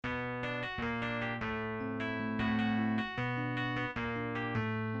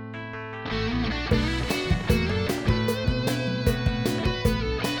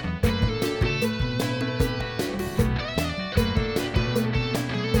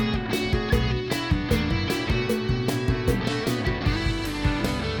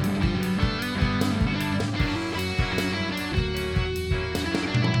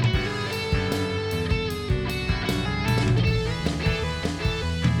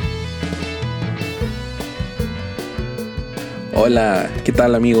Hola, ¿qué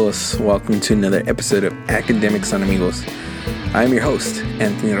tal amigos? Welcome to another episode of Academics on Amigos. I'm your host,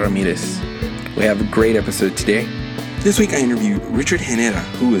 Anthony Ramirez. We have a great episode today. This week I interviewed Richard Genera,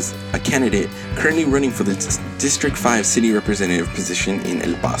 who is a candidate currently running for the District 5 City Representative position in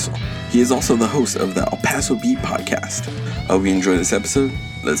El Paso. He is also the host of the El Paso Beat podcast. I hope you enjoy this episode.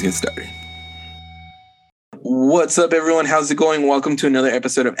 Let's get started. What's up, everyone? How's it going? Welcome to another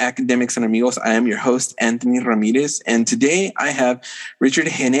episode of Academics and Amigos. I am your host, Anthony Ramirez, and today I have Richard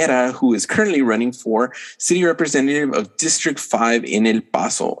Genera, who is currently running for City Representative of District 5 in El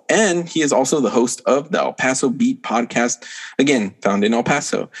Paso, and he is also the host of the El Paso Beat podcast, again, found in El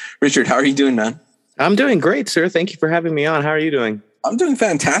Paso. Richard, how are you doing, man? I'm doing great, sir. Thank you for having me on. How are you doing? I'm doing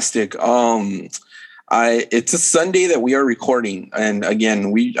fantastic. It's a Sunday that we are recording, and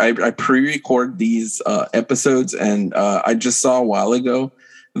again, I pre-record these episodes, and I just saw a while ago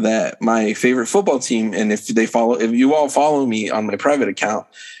that my favorite football team, and if you all follow me on my private account,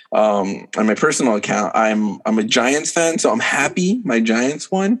 on my personal account, I'm a Giants fan, so I'm happy my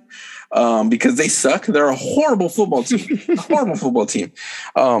Giants won. Because they suck. They're a horrible football team.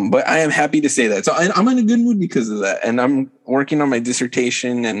 But I am happy to say that. So I'm in a good mood because of that. And I'm working on my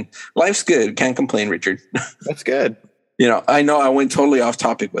dissertation and life's good. Can't complain, Richard. That's good. I know I went totally off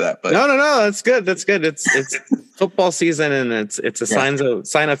topic with that, but no. That's good. That's good. It's football season, and it's a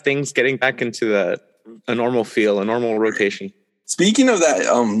sign of things getting back into a normal feel, a normal rotation. Speaking of that,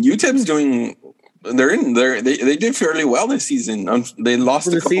 UTEP's doing. They did fairly well this season. They lost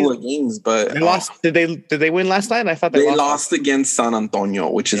a couple of games, but they lost. Did they win last night? I thought they lost against San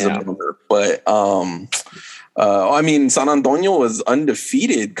Antonio, which is a bummer. But San Antonio was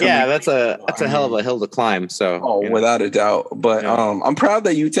undefeated. That's a hell of a hill to climb. So without a doubt. But I'm proud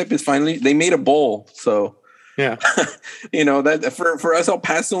that UTEP is they made a bowl. So yeah, that for us El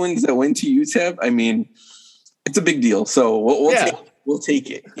Pasoans that went to UTEP, I mean, it's a big deal. So we'll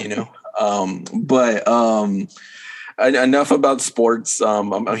take it. Enough about sports.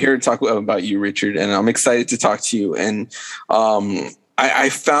 I'm here to talk about you, Richard, and I'm excited to talk to you. And I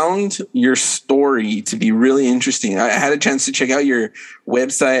found your story to be really interesting. I had a chance to check out your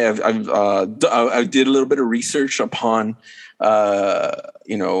website. I did a little bit of research upon,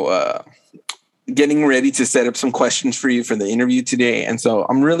 getting ready to set up some questions for you for the interview today. And so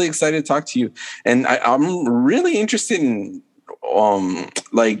I'm really excited to talk to you. And I'm really interested in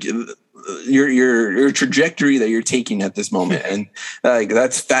your trajectory that you're taking at this moment, and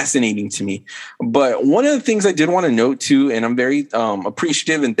that's fascinating to me. But one of the things I did want to note too, and I'm very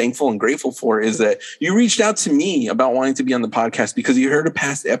appreciative and thankful and grateful for, is that you reached out to me about wanting to be on the podcast because you heard a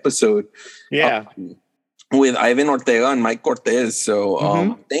past episode with Ivan Ortega and Mike Cortez.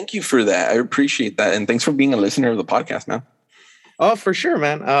 So thank you for that. I appreciate that, and thanks for being a listener of the podcast, man. Oh, for sure,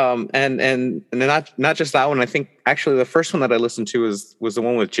 man. And not just that one. I think actually the first one that I listened to was the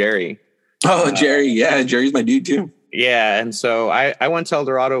one with Jerry. Oh, Jerry. Yeah. Jerry's my dude too. Yeah. And so I went to El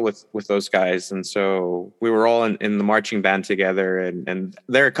Dorado with those guys. And so we were all in the marching band together, and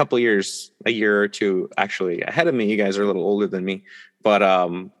they're a year or two actually ahead of me. You guys are a little older than me, but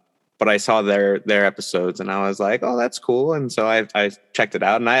I saw their episodes and I was like, oh, that's cool. And so I checked it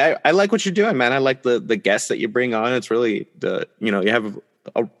out, and I like what you're doing, man. I like the guests that you bring on. It's really you have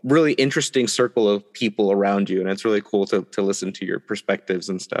a really interesting circle of people around you, and it's really cool to listen to your perspectives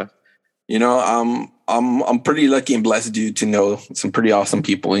and stuff. I'm pretty lucky and blessed, dude, to know some pretty awesome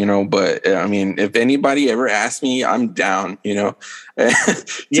people, but I mean, if anybody ever asks me, I'm down, I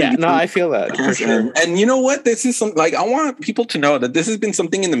feel that for sure. And you know what? This is I want people to know that this has been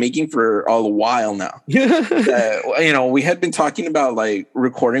something in the making for a while now. We had been talking about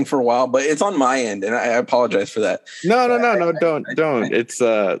recording for a while, but it's on my end, and I apologize for that. No, don't.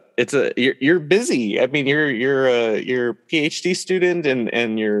 You're busy. I mean, you're a PhD student,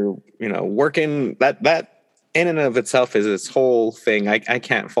 and you're working that in and of itself is this whole thing. I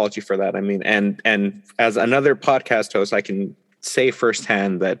can't fault you for that. I mean, and as another podcast host, I can say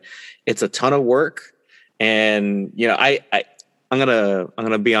firsthand that it's a ton of work. And I'm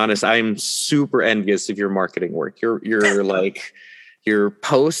gonna be honest. I'm super envious of your marketing work. Your your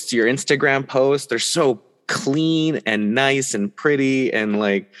posts, your Instagram posts, they're so clean and nice and pretty, and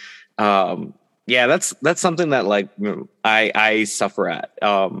that's something that I suffer at.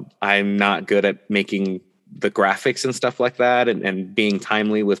 I'm not good at making the graphics and stuff like that, and being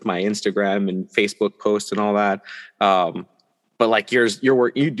timely with my Instagram and Facebook posts and all that. like your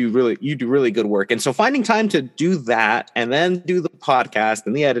work, you do really good work. And so finding time to do that and then do the podcast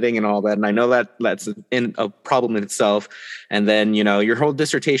and the editing and all that. And I know that's a problem in itself. And then, your whole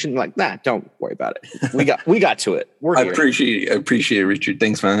dissertation, like, don't worry about it. We got to it. I appreciate it, Richard.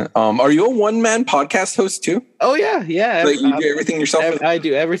 Thanks, man. Are you a one-man podcast host too? Oh yeah. Yeah. Like you do everything yourself? I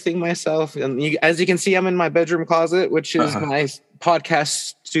do everything myself. And as you can see, I'm in my bedroom closet, which is my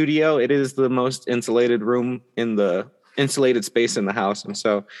podcast studio. It is the most insulated room in the insulated space in the house. And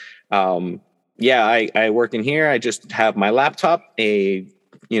so, I work in here. I just have my laptop, a,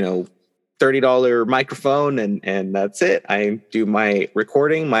 $30 microphone, and that's it. I do my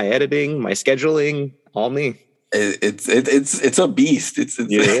recording, my editing, my scheduling, all me. It's a beast. It's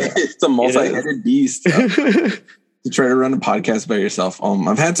a multi-headed beast. To try to run a podcast by yourself.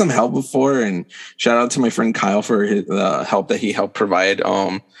 I've had some help before, and shout out to my friend Kyle for his help that he helped provide.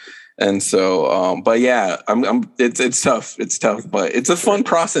 And so, but yeah, it's tough. It's tough, but it's a fun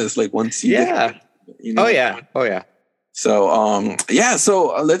process. Like once you get, Oh yeah. So,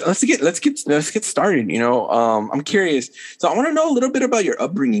 so let's get started. I'm curious. So I want to know a little bit about your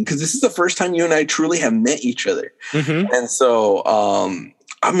upbringing, because this is the first time you and I truly have met each other. Mm-hmm. And so,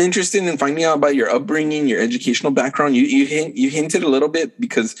 I'm interested in finding out about your upbringing, your educational background. You hinted a little bit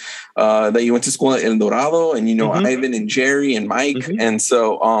because that you went to school at El Dorado, and mm-hmm. Ivan and Jerry and Mike, mm-hmm. and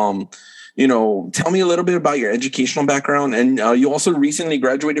so tell me a little bit about your educational background. And you also recently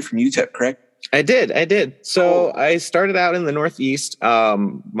graduated from UTEP, correct? I did. So I started out in the Northeast.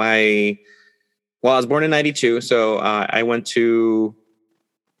 I was born in 92, so I went to,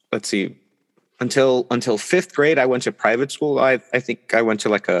 until fifth grade, I went to private school. I think I went to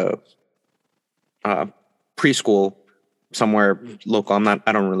like a preschool somewhere local.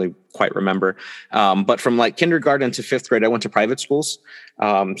 I don't really quite remember. But from like kindergarten to fifth grade, I went to private schools.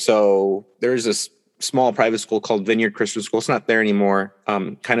 So there's this small private school called Vineyard Christian School. It's not there anymore.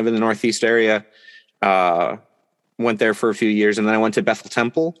 Kind of in the Northeast area. Went there for a few years, and then I went to Bethel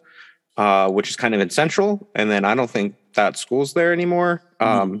Temple, which is kind of in Central. And then I don't think that school's there anymore.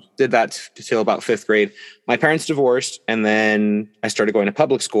 Did that till about fifth grade. My parents divorced, and then I started going to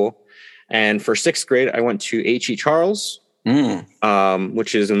public school. And for sixth grade, I went to H.E. Charles,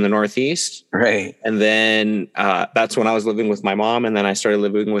 which is in the Northeast. Right. And then that's when I was living with my mom, and then I started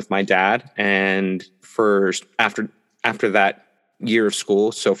living with my dad. And after that year of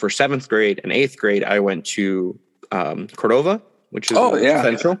school, so for seventh grade and eighth grade, I went to Cordova, which is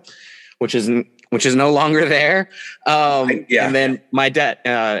Central, which is no longer there. And then my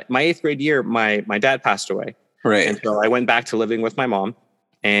dad, my eighth grade year, my dad passed away. Right. And so I went back to living with my mom,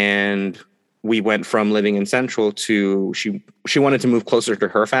 and we went from living in Central to she wanted to move closer to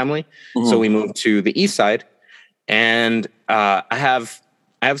her family. Mm-hmm. So we moved to the East Side, and I have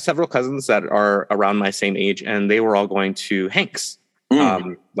several cousins that are around my same age, and they were all going to Hanks.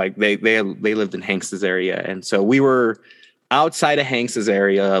 Like they lived in Hanks's area. And so we were outside of Hanks's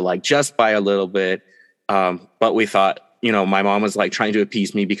area, like just by a little bit. But we thought, my mom was like trying to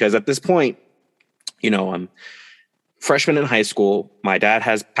appease me, because at this point, I'm freshman in high school. My dad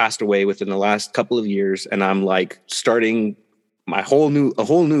has passed away within the last couple of years, and I'm like starting a whole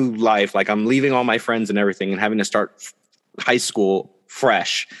new life. Like I'm leaving all my friends and everything and having to start high school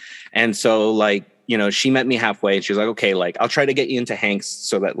fresh. And so like, she met me halfway, and she was like, okay, like I'll try to get you into Hanks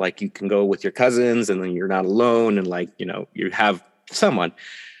so that like you can go with your cousins, and then you're not alone, and like, you have someone.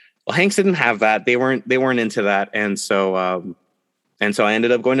 Well, Hanks didn't have that. They weren't into that. And so I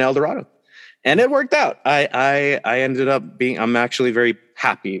ended up going to El Dorado, and it worked out. I ended up I'm actually very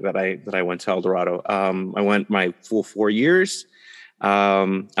happy that I went to El Dorado. I went my full 4 years.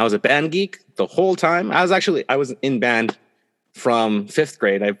 I was a band geek the whole time. I was in band from fifth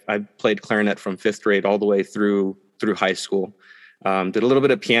grade. I played clarinet from fifth grade all the way through high school. Did a little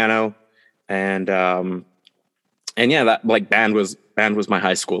bit of piano, and that like band was my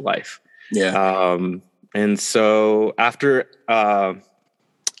high school life. Yeah. And so after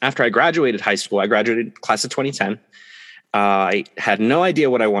I graduated high school, I graduated class of 2010. I had no idea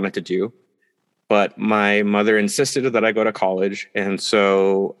what I wanted to do, but my mother insisted that I go to college. And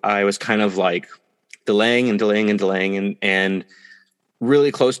so I was kind of like delaying and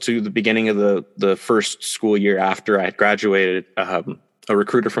really close to the beginning of the first school year after I had graduated, a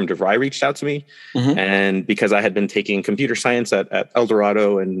recruiter from DeVry reached out to me. Mm-hmm. And because I had been taking computer science at El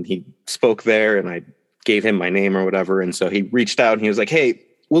Dorado, and he spoke there, and I gave him my name or whatever. And so he reached out, and he was like, hey,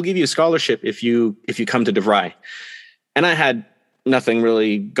 we'll give you a scholarship if you come to DeVry. And I had nothing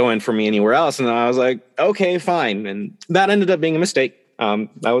really going for me anywhere else. And I was like, okay, fine. And that ended up being a mistake.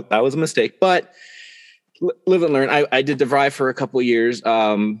 That was a mistake, but live and learn. I did DeVry for a couple of years,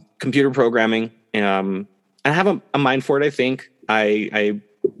 computer programming. I have a mind for it, I think. I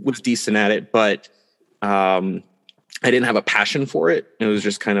was decent at it, but I didn't have a passion for it. It was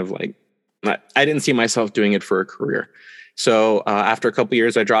just kind of like, I didn't see myself doing it for a career. So after a couple of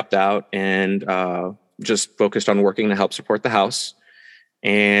years, I dropped out and just focused on working to help support the house,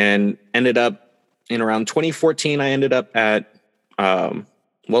 and ended up in around 2014. I ended up at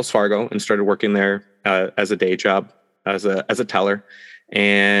Wells Fargo and started working there as a day job as a teller.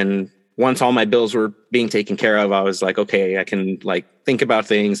 And once all my bills were being taken care of, I was like, okay, I can like think about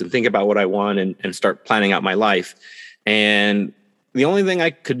things and think about what I want and start planning out my life. And the only thing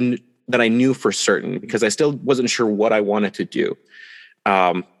that I knew for certain, because I still wasn't sure what I wanted to do.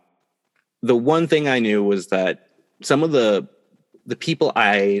 The one thing I knew was that some of the people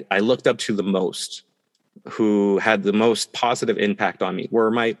I looked up to the most, who had the most positive impact on me,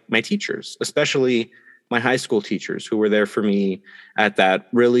 were my teachers, especially my high school teachers, who were there for me at that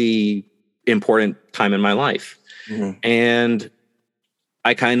really important time in my life. Mm-hmm. And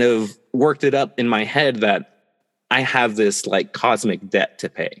I kind of worked it up in my head that I have this like cosmic debt to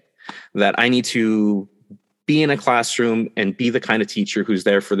pay, that I need to be in a classroom and be the kind of teacher who's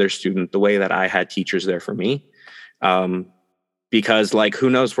there for their student the way that I had teachers there for me. Because like, who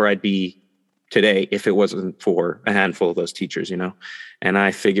knows where I'd be today if it wasn't for a handful of those teachers, you know? And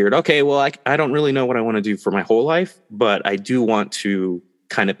I figured, okay, well, I don't really know what I want to do for my whole life, but I do want to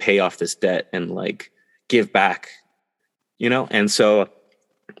kind of pay off this debt and like give back, you know? And so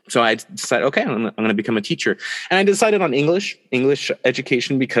I decided, okay, I'm going to become a teacher. And I decided on English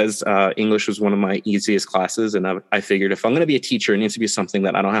education, because English was one of my easiest classes. And I figured if I'm going to be a teacher, it needs to be something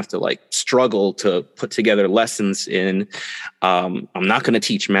that I don't have to like struggle to put together lessons in. I'm not going to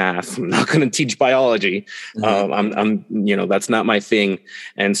teach math. I'm not going to teach biology. Mm-hmm. I'm that's not my thing.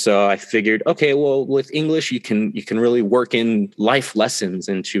 And so I figured, okay, well, with English, you can really work in life lessons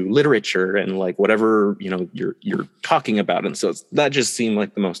into literature and like whatever, you're talking about. And so that just seemed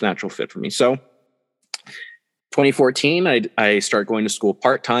like the most natural fit for me. So 2014, I start going to school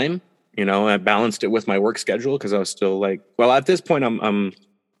part-time. I balanced it with my work schedule because I was still like, well, at this point I'm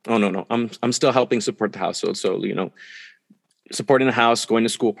still helping support the household. So, supporting the house, going to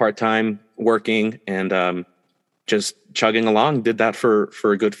school part-time, working, and just chugging along. Did that for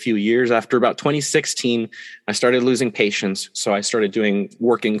a good few years. After about 2016, I started losing patience. So I started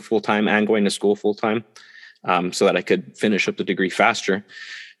working full-time and going to school full-time so that I could finish up the degree faster.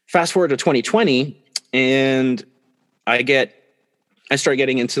 Fast forward to 2020, and I start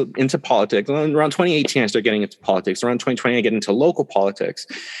getting into politics. Around 2018, I start getting into politics. Around 2020, I get into local politics,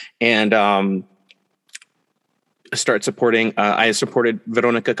 and start supporting. I supported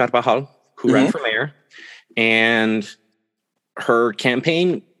Veronica Carvajal, who ran for mayor, and her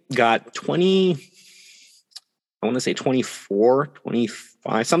campaign got 24,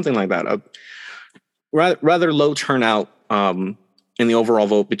 25, something like that. A rather low turnout in the overall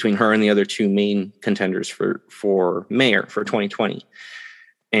vote between her and the other two main contenders for mayor for 2020.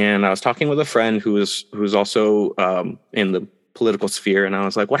 And I was talking with a friend who's also in the political sphere, and I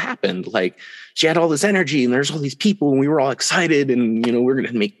was like, what happened? Like, she had all this energy and there's all these people and we were all excited and we're going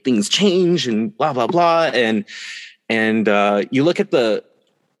to make things change and blah blah blah. And you look at the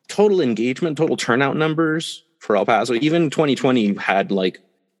total engagement, total turnout numbers for El Paso. Even 2020 had like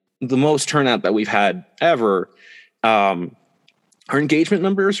the most turnout that we've had ever. Our engagement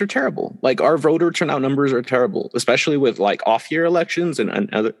numbers are terrible. Like, our voter turnout numbers are terrible, especially with like off-year elections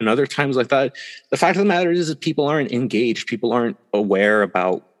and other times like that. The fact of the matter is that people aren't engaged. People aren't aware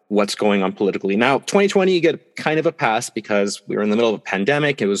about what's going on politically. Now, 2020, you get kind of a pass because we were in the middle of a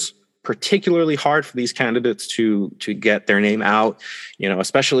pandemic. It was particularly hard for these candidates to get their name out,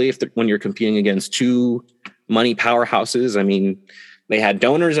 especially when you're competing against two money powerhouses. I mean, they had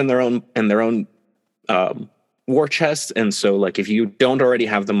donors in their own war chest. And so like, if you don't already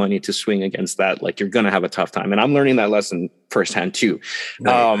have the money to swing against that, like, you're going to have a tough time. And I'm learning that lesson firsthand too.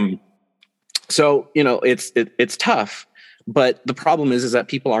 Right. So, it's tough, but the problem is that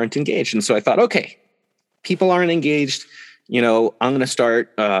people aren't engaged. And so I thought, okay, people aren't engaged. I'm going to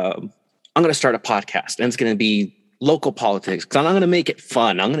start a podcast, and it's going to be local politics, because I'm going to make it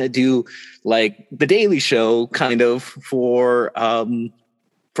fun. I'm going to do like the Daily Show kind of for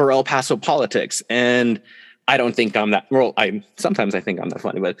El Paso politics. And I don't think I'm that, well, sometimes I think I'm that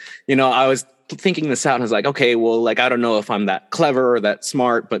funny, but I was thinking this out and I was like, okay, well, like, I don't know if I'm that clever or that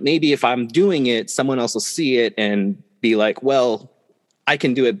smart, but maybe if I'm doing it, someone else will see it and be like, well, I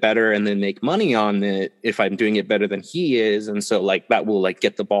can do it better and then make money on it if I'm doing it better than he is. And so like, that will like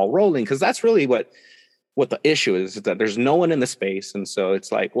get the ball rolling. Cause that's really what the issue is that there's no one in the space. And so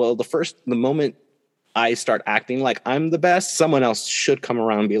it's like, well, the moment I start acting like I'm the best, someone else should come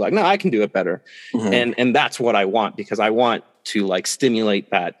around and be like, no, I can do it better. Mm-hmm. And that's what I want, because I want to like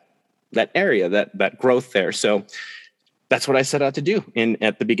stimulate that area, that growth there. So that's what I set out to do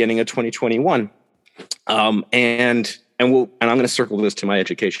at the beginning of 2021. And I'm going to circle this to my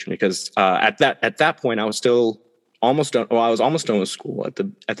education because at that point I was still almost done. Well, I was almost done with school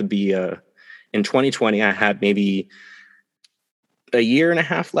in 2020. I had maybe a year and a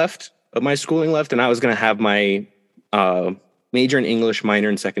half left of my schooling left, and I was going to have my major in English, minor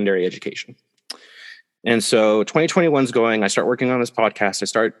in secondary education. And so 2021's going. I start working on this podcast. I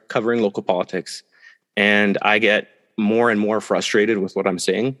start covering local politics, and I get more and more frustrated with what I'm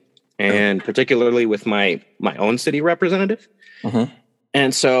seeing, and particularly with my own city representative. Mm-hmm.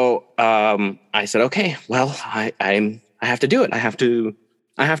 And so I said, okay, well, I have to do it. I have to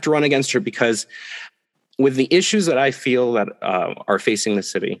run against her because with the issues that I feel that are facing the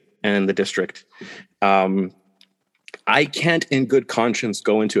city and the district, I can't in good conscience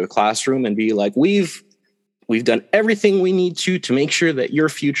go into a classroom and be like, we've done everything we need to make sure that your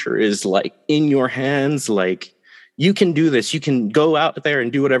future is like in your hands. Like you can do this. You can go out there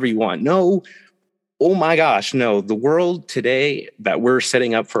and do whatever you want. No. Oh my gosh, no. The world today that we're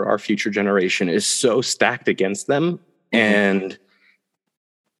setting up for our future generation is so stacked against them. Mm-hmm. And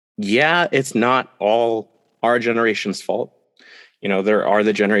yeah, it's not all our generation's fault. You know, there are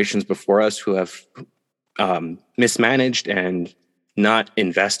the generations before us who have mismanaged and not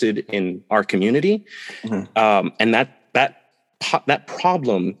invested in our community. Mm-hmm. And that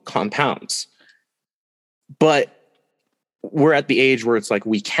problem compounds. But we're at the age where it's like,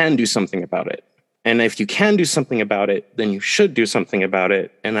 we can do something about it. And if you can do something about it, then you should do something about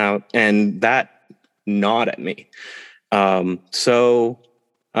it. And that gnawed at me. So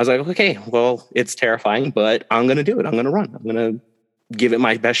I was like, okay, well, it's terrifying, but I'm going to do it. I'm going to run. I'm going to give it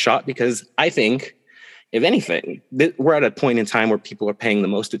my best shot because I think, if anything, we're at a point in time where people are paying the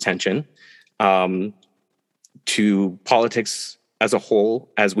most attention to politics as a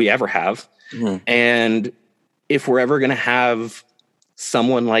whole as we ever have. Mm-hmm. And if we're ever going to have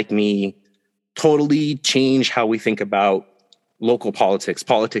someone like me totally change how we think about local politics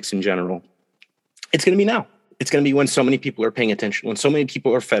in general, it's going to be now. It's going to be when so many people are paying attention, when so many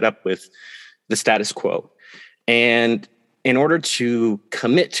people are fed up with the status quo. And in order to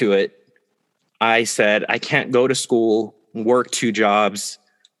commit to it, I said, I can't go to school, work 2 jobs,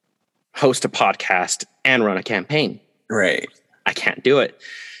 host a podcast, and run a campaign. Right. I can't do it.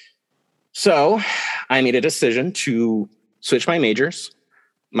 So I made a decision to switch my major.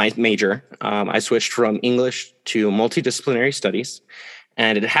 I switched from English to multidisciplinary studies.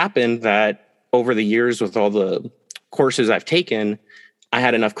 And it happened that over the years with all the courses I've taken, I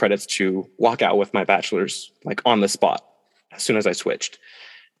had enough credits to walk out with my bachelor's like on the spot as soon as I switched.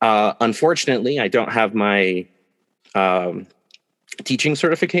 Unfortunately, I don't have my teaching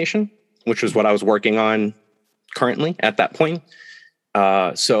certification, which was what I was working on currently at that point.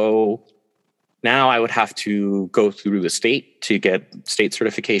 So now I would have to go through the state to get state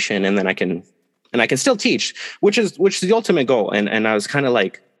certification, and then I can still teach, which is the ultimate goal. And I was kind of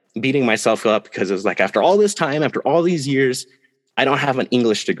like beating myself up because it was like, after all this time, after all these years, I don't have an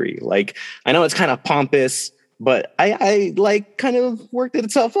English degree. Like, I know it's kind of pompous, but I like kind of worked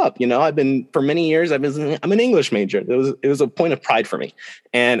itself up. You know, for many years, I'm an English major. It was a point of pride for me.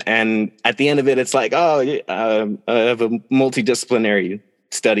 And at the end of it, it's like, oh, I have a multidisciplinary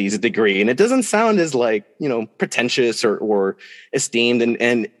studies degree. And it doesn't sound as like, you know, pretentious or esteemed.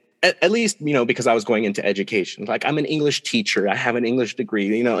 And at least, you know, because I was going into education, like I'm an English teacher, I have an English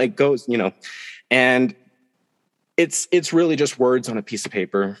degree, you know, it goes, you know, and it's really just words on a piece of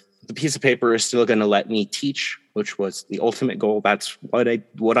paper. The piece of paper is still going to let me teach, which was the ultimate goal. That's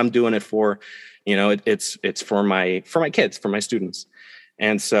what I'm doing it for. You know, it's for my kids, for my students.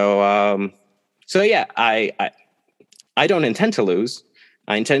 And so yeah, I don't intend to lose.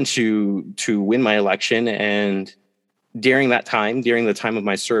 I intend to win my election, and during the time of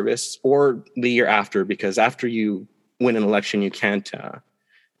my service or the year after, because after you win an election, you can't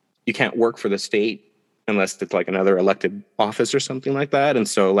work for the state unless it's like another elected office or something like that. And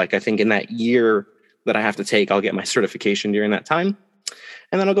so like, I think in that year that I have to take, I'll get my certification during that time,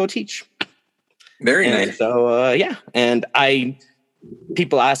 and then I'll go teach. Very nice. So yeah. And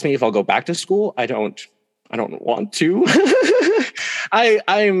people ask me if I'll go back to school. I don't want to.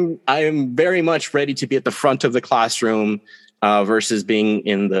 I'm very much ready to be at the front of the classroom versus being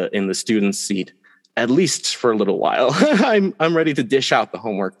in the student's seat, at least for a little while. I'm ready to dish out the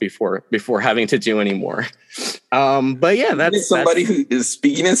homework before having to do any more. But yeah, that's somebody who is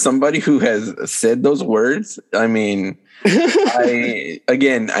speaking as somebody who has said those words. I mean, I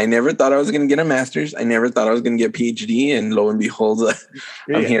never thought I was going to get a master's. I never thought I was going to get a PhD, and lo and behold,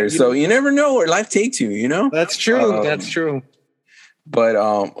 I'm here. So you never know where life takes you, you know? That's true. That's true. But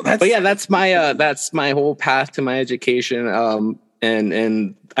but yeah, that's my whole path to my education.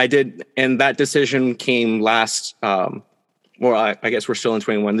 And I did, and that decision came last. Well, I guess we're still in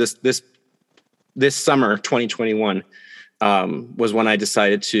 21. This summer, 2021, was when I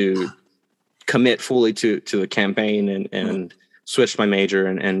decided to commit fully to the campaign and switched my major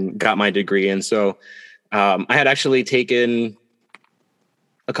and got my degree. And so I had actually taken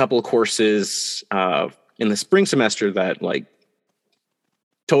a couple of courses in the spring semester that like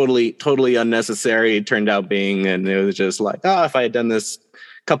totally unnecessary it turned out being, and it was just like, oh, if I had done this a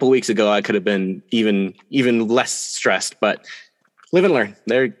couple of weeks ago, I could have been even less stressed. But live and learn.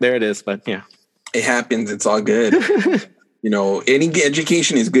 There it is. But yeah, it happens. It's all good. Any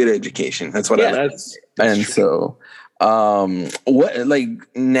education is good education. That's what I like. And true. So, what, like,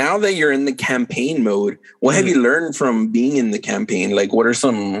 now that you're in the campaign mode, what have you learned from being in the campaign? Like, what are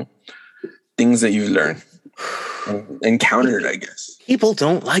some things that you've learned, encountered, I guess? People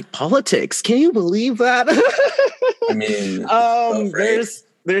don't like politics. Can you believe that? I mean,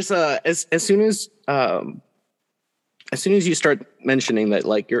 there's as soon as you start mentioning that,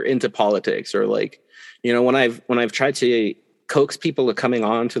 like, you're into politics, or like, when I've tried to coax people to coming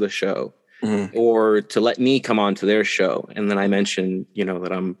on to the show, or to let me come on to their show, and then I mention,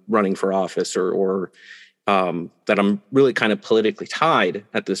 that I'm running for office, or that I'm really kind of politically tied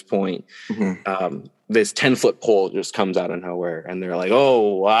at this point. This 10-foot pole just comes out of nowhere, and they're like,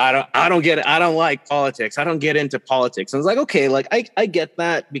 "Oh, I don't get it. I don't like politics. I don't get into politics." And it's like, okay, like I get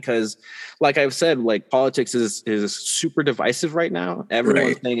that, because, like I've said, like, politics is super divisive right now.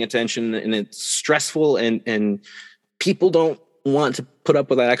 Everyone's paying attention, and it's stressful, and people don't want to put up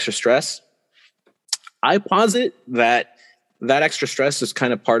with that extra stress. I posit that extra stress is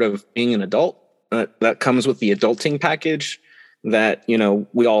kind of part of being an adult. That comes with the adulting package that,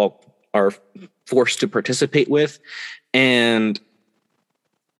 we all are forced to participate with. And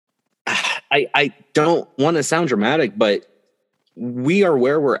I don't want to sound dramatic, but we are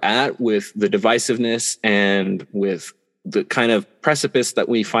where we're at with the divisiveness and with the kind of precipice that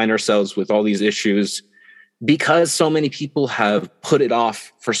we find ourselves with all these issues, because so many people have put it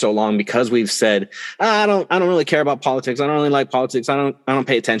off for so long, because we've said, I don't really care about politics. I don't really like politics. I don't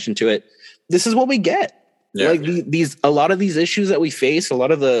pay attention to it. This is what we get. Yeah. Like a lot of these issues that we face, a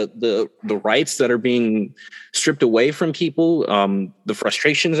lot of the rights that are being stripped away from people, the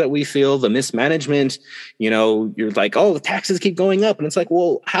frustrations that we feel, the mismanagement, you're like, oh, the taxes keep going up. And it's like,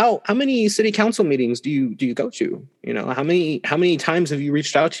 well, how many city council meetings do you go to? How many times have you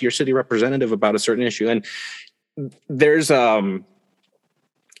reached out to your city representative about a certain issue? And there's that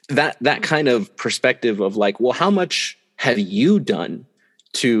kind of perspective of like, well, how much have you done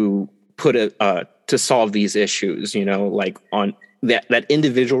to put to solve these issues, like on that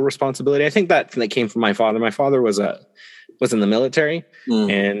individual responsibility. I think that came from my father. My father was in the military,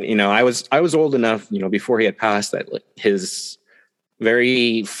 and I was old enough, before he had passed, that like, his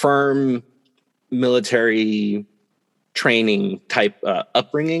very firm military training type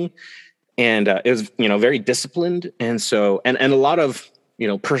upbringing, and it was very disciplined, and so and a lot of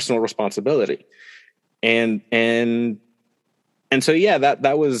personal responsibility, and so yeah,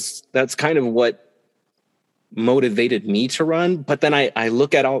 that's kind of what motivated me to run. But then I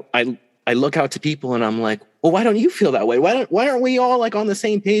look out to people, and I'm like, well, why don't you feel that way? Why aren't we all like on the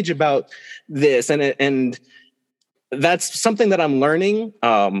same page about this? And that's something that I'm learning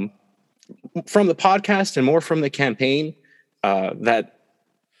from the podcast and more from the campaign, that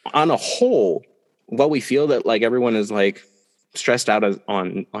on a whole, what we feel that like everyone is like stressed out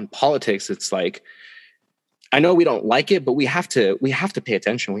on politics. It's like, I know we don't like it, but we have to pay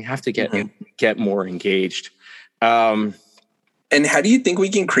attention. We have to get more engaged. And how do you think we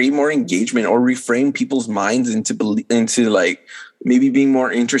can create more engagement or reframe people's minds into like maybe being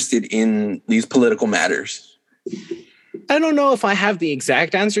more interested in these political matters? I don't know if I have the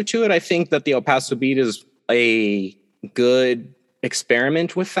exact answer to it. I think that the El Paso Beat is a good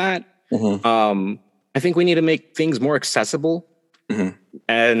experiment with that. I think we need to make things more accessible,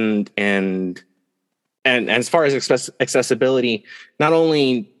 and as far as accessibility, not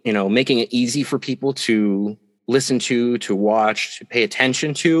only making it easy for people to listen to watch, to pay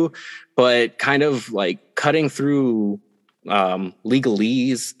attention to, but kind of like cutting through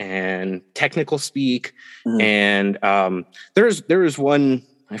legalese and technical speak. And there was one,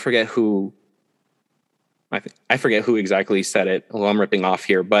 I forget who exactly said it. Well, I'm ripping off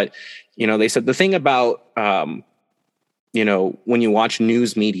here, but they said the thing about when you watch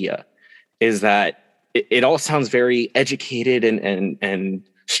news media is that it all sounds very educated and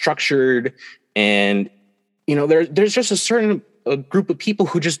structured, and there's just a certain group of people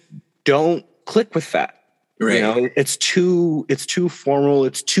who just don't click with that. Right. You know, it's too formal,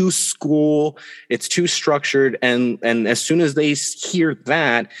 it's too school, it's too structured, and as soon as they hear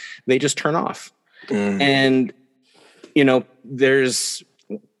that, they just turn off. And you know, there's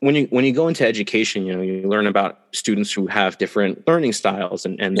when you go into education, you know, you learn about students who have different learning styles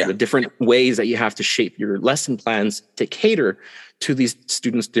and the different ways that you have to shape your lesson plans to cater to these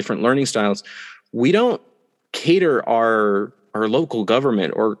students' different learning styles. We don't cater our local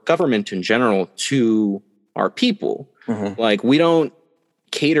government or government in general to our people. Like, we don't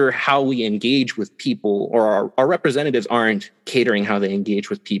cater how we engage with people, or our representatives aren't catering how they engage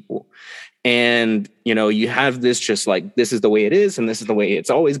with people. And, you know, you have this just like, this is the way it is, and this is the way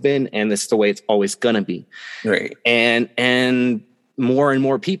it's always been, and this is the way it's always gonna be. Right. And more and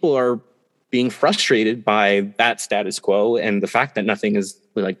more people are being frustrated by that status quo and the fact that nothing is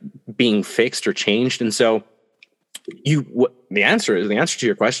like being fixed or changed. And so the answer to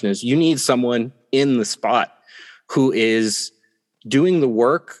your question is, you need someone in the spot who is doing the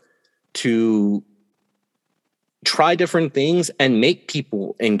work to try different things and make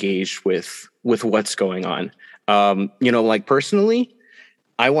people engage with what's going on. You know, like personally,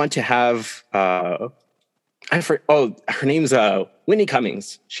 I want to have, her name's Whitney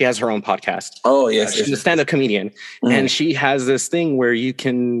Cummings. She has her own podcast. Oh, yes. She's a stand-up comedian. And she has this thing where you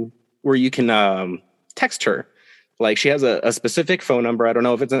can text her. Like, she has a specific phone number. I don't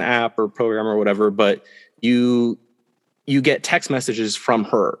know if it's an app or program or whatever, but you get text messages from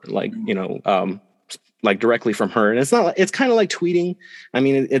her, like, you know, like directly from her. And it's kind of like tweeting. I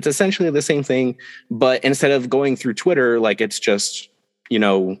mean, it's essentially the same thing, but instead of going through Twitter, like, it's just, you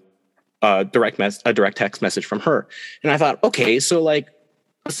know, a direct text message from her. And I thought, okay, so like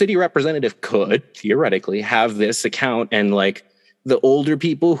a city representative could theoretically have this account, and like the older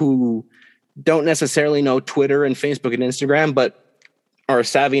people who don't necessarily know Twitter and Facebook and Instagram, but are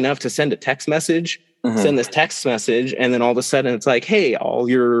savvy enough to send a text message, send this text message, and then all of a sudden it's like, hey, all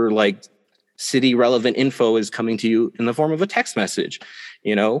your like city relevant info is coming to you in the form of a text message.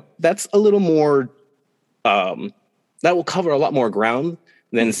 You know, that's a little more, that will cover a lot more ground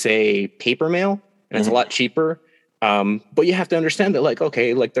than say paper mail, and it's a lot cheaper. But you have to understand that, like,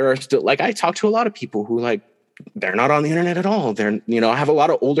 okay, like there are still, like, I talk to a lot of people who, like, they're not on the internet at all. They're, you know, I have a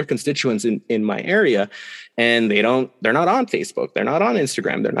lot of older constituents in my area, and they're not on Facebook. They're not on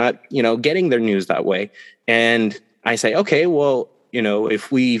Instagram. They're not, you know, getting their news that way. And I say, okay, well, you know,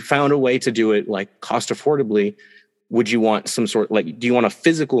 if we found a way to do it like cost affordably, would you want some sort, like, do you want a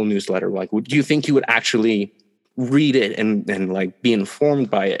physical newsletter? Like, do you think you would actually read it and like be informed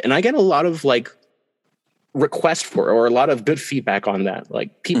by it? And I get a lot of like requests for, or a lot of good feedback on that.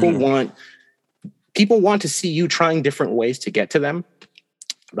 Like, people want to see you trying different ways to get to them.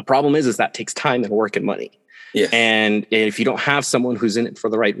 The problem is that takes time and work and money. Yeah. And if you don't have someone who's in it for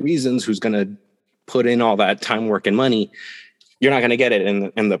the right reasons, who's going to put in all that time, work, and money, you're not going to get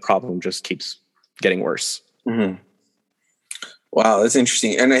it. And the problem just keeps getting worse. Wow, that's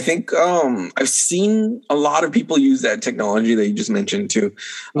interesting. And I think I've seen a lot of people use that technology that you just mentioned too.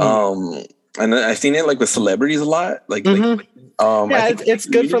 And I've seen it like with celebrities a lot. Like, it's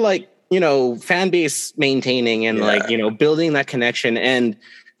good for, like, you know, fan base maintaining and like, you know, building that connection. And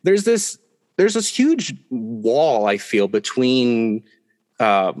there's this huge wall, I feel, between,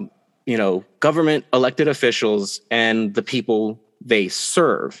 you know, government elected officials and the people they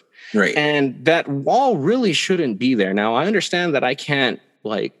serve. Right. And that wall really shouldn't be there. Now, I understand that I can't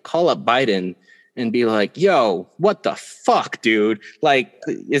like call up Biden and be like, yo, what the fuck, dude? Like,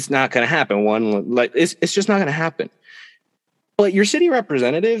 it's not going to happen. It's just not going to happen. But your city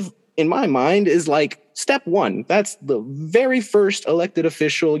representative, in my mind, is like step one. That's the very first elected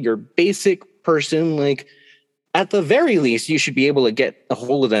official, your basic person. Like, at the very least, you should be able to get a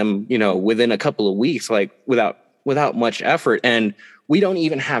hold of them, you know, within a couple of weeks, like without much effort. And we don't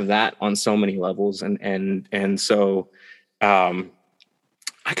even have that on so many levels. And so I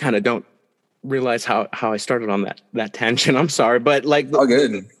kind of don't realize how I started on that tangent. I'm sorry. But like,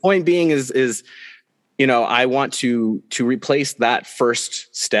 the point being is, you know, I want to replace that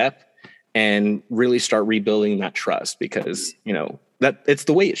first step and really start rebuilding that trust, because, you know, that it's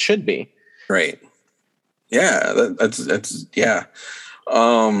the way it should be. Right. Yeah. That's yeah.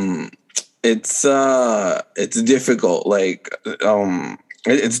 It's difficult. Like,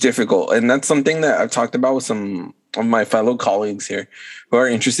 it's difficult. And that's something that I've talked about with some of my fellow colleagues here who are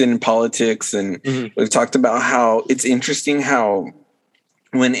interested in politics. And we've talked about how it's interesting how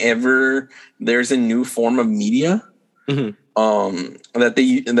whenever there's a new form of media,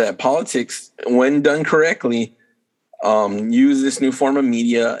 that politics, when done correctly, use this new form of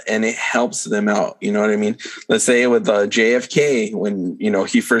media and it helps them out. You know what I mean? Let's say with JFK, when, you know,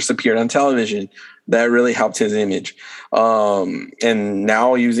 he first appeared on television, that really helped his image. And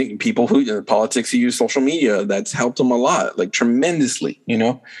now using people who politics who use social media, that's helped him a lot, like tremendously, you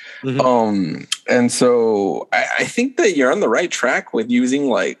know? And so I think that you're on the right track with using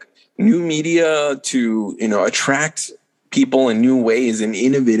like new media to, you know, attract people in new ways and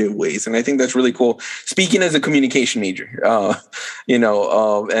innovative ways. And I think that's really cool. Speaking as a communication major, you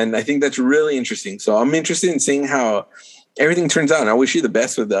know, and I think that's really interesting. So I'm interested in seeing how everything turns out. And I wish you the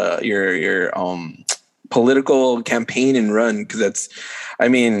best with your political campaign and run. Cause that's, I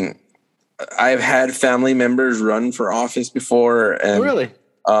mean, I've had family members run for office before. And really?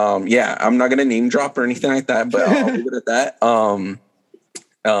 Yeah, I'm not going to name drop or anything like that, but I'll leave it at that.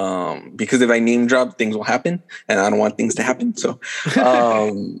 Because if I name drop, things will happen, and I don't want things to happen. So,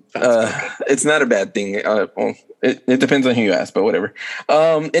 it's not a bad thing. Well, it depends on who you ask, but whatever.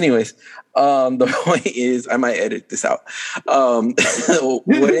 Anyways, the point is, I might edit this out.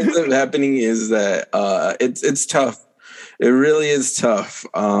 What ends up happening is that it's tough. It really is tough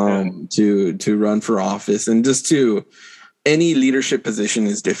to run for office, and just to any leadership position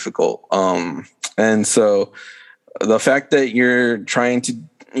is difficult. And so the fact that you're trying to,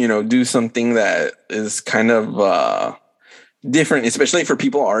 you know, do something that is kind of different, especially for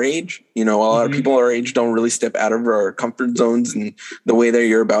people our age, you know, a lot of people our age don't really step out of our comfort zones and the way that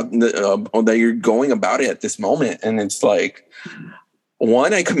that you're going about it at this moment. And it's like,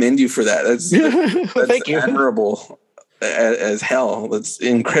 one, I commend you for that. That's Thank you. Admirable as hell. That's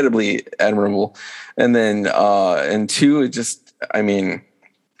incredibly admirable. And then, and two, it just, I mean,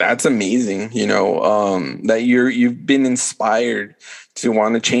 that's amazing, you know, that you've been inspired to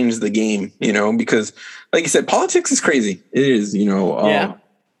want to change the game, you know, because like you said, politics is crazy. It is, you know,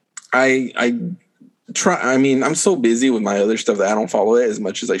 I try. I mean, I'm so busy with my other stuff that I don't follow it as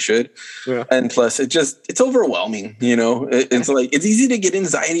much as I should. Yeah. And plus it's overwhelming, you know. It's like, it's easy to get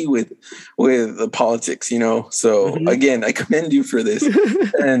anxiety with the politics, you know. So again, I commend you for this.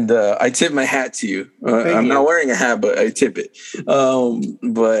 And I tip my hat to you. I'm not wearing a hat, but I tip it.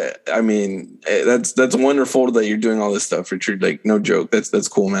 But I mean, that's wonderful that you're doing all this stuff, Richard. Like, no joke. That's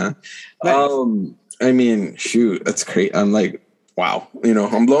cool, man. Nice. I mean, shoot, that's great. I'm like, wow, you know,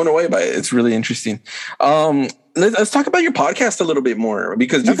 I'm blown away by it. It's really interesting. Let's talk about your podcast a little bit more,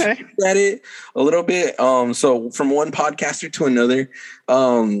 because you've at it a little bit. So from one podcaster to another,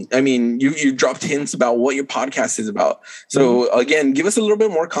 I mean, you dropped hints about what your podcast is about. So again, give us a little bit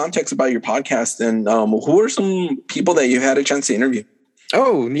more context about your podcast, and who are some people that you had a chance to interview?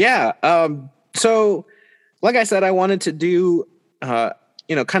 Oh yeah. So like I said, I wanted to do,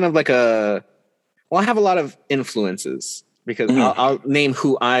 you know, kind of like I have a lot of influences, because I'll name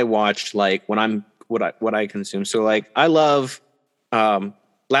who I watched, like when I'm what I consume. So like, I love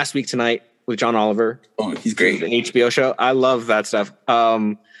Last Week Tonight with John Oliver. Oh, he's great. The HBO show. I love that stuff.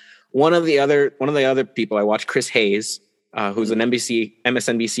 One of the other people I watch, Chris Hayes, who's an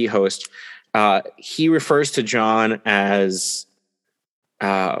MSNBC host. He refers to John as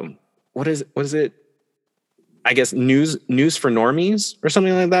what is it? I guess news for normies or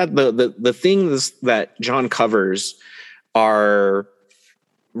something like that. The things that John covers are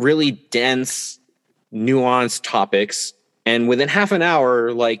really dense, nuanced topics. And within half an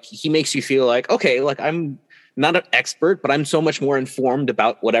hour, like, he makes you feel like, okay, like, I'm not an expert, but I'm so much more informed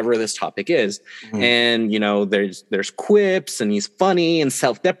about whatever this topic is. And, you know, there's quips, and he's funny and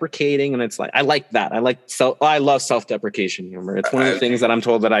self-deprecating. And it's like, I like that. I love self-deprecation humor. It's one of the things that I'm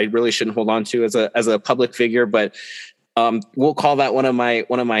told that I really shouldn't hold on to as a public figure, but we'll call that one of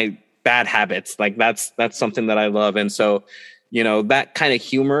my bad habits. Like, that's something that I love. And so, you know, that kind of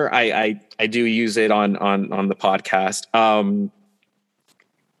humor, I do use it on the podcast.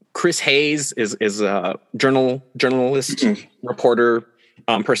 Chris Hayes is a journalist, reporter,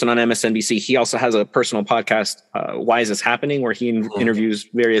 person on MSNBC. He also has a personal podcast, Why Is This Happening?, where he interviews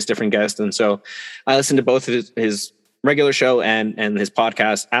various different guests. And so I listen to both of his regular show and his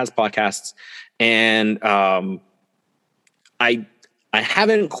podcast as podcasts. And I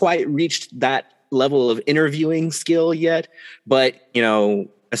haven't quite reached that level of interviewing skill yet, but, you know,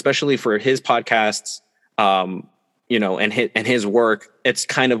 especially for his podcasts, you know, and his work, it's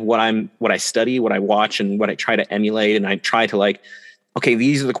kind of what I study, what I watch, and what I try to emulate. And I try to, like, okay,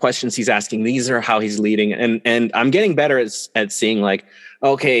 these are the questions he's asking. These are how he's leading. And I'm getting better at seeing, like,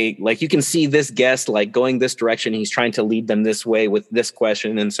 okay, like, you can see this guest, like, going this direction. He's trying to lead them this way with this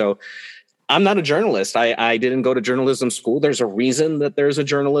question. And so I'm not a journalist. I didn't go to journalism school. There's a reason that there's a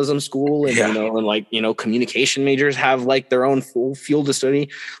journalism school, and, you know, and, like, you know, communication majors have, like, their own full field of study.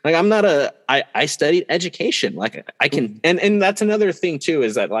 Like, I'm not I studied education. Like, I can, and that's another thing too,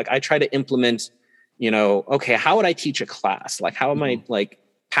 is that, like, I try to implement, you know, okay, how would I teach a class? Like, how am I, like,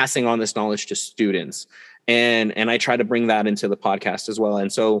 passing on this knowledge to students. And I try to bring that into the podcast as well.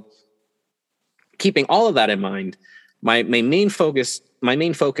 And so keeping all of that in mind, my main focus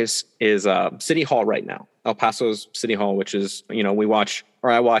is City Hall right now, El Paso's City Hall, which is,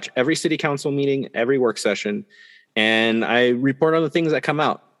 I watch every city council meeting, every work session, and I report on the things that come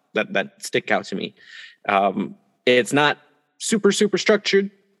out that stick out to me. It's not super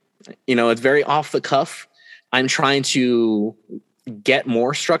structured. It's very off the cuff. I'm trying to get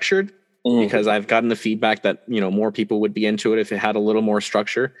more structured because I've gotten the feedback that, more people would be into it if it had a little more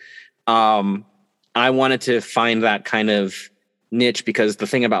structure. I wanted to find that kind of niche because the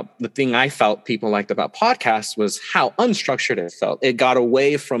thing I felt people liked about podcasts was how unstructured it felt. It got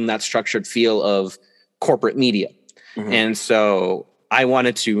away from that structured feel of corporate media. Mm-hmm. And so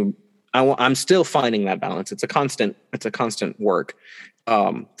I'm still finding that balance. It's a constant work.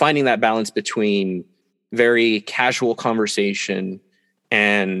 Finding that balance between very casual conversation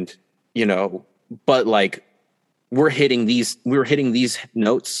and, but like we're hitting these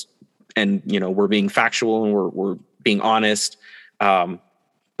notes and, we're being factual and we're being honest. But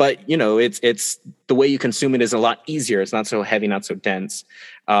it's the way you consume it is a lot easier. It's not so heavy, not so dense.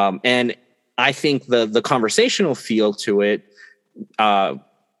 And I think the conversational feel to it,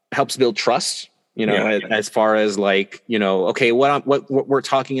 helps build trust, as far as like, okay, what we're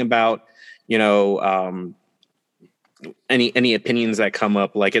talking about, any opinions that come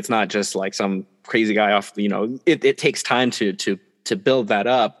up, like, it's not just like some crazy guy off, it takes time to build that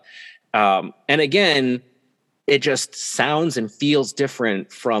up. And again, it just sounds and feels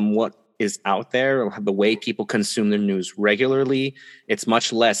different from what is out there, the way people consume the news regularly. It's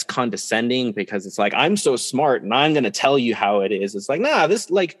much less condescending because it's like, I'm so smart and I'm going to tell you how it is. It's like, nah,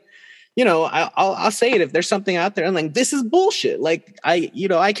 this like, I'll say it if there's something out there. I'm like, this is bullshit. Like,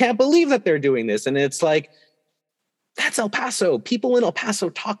 I can't believe that they're doing this. And it's like, that's El Paso. People in El Paso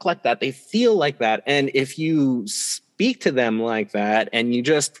talk like that. They feel like that. And if you speak to them like that and you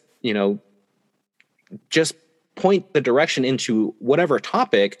just point the direction into whatever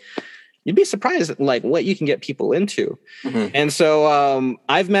topic, you'd be surprised like what you can get people into. Mm-hmm. And so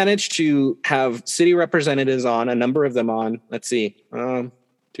I've managed to have city representatives on, a number of them on. Let's see, 4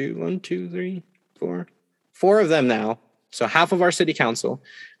 of them now. So half of our city council,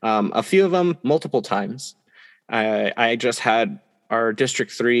 a few of them multiple times. I just had our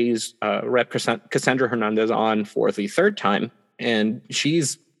District 3's Rep. Cassandra Hernandez on for the third time, and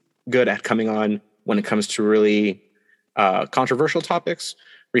she's good at coming on when it comes to really controversial topics.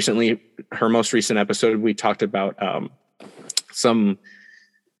 Recently, her most recent episode, we talked about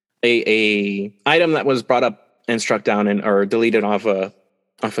a item that was brought up and struck down or deleted off a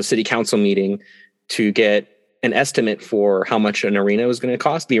city council meeting to get an estimate for how much an arena was going to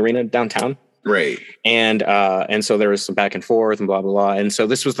cost, the arena downtown. Right. And so there was some back and forth and blah, blah, blah. And so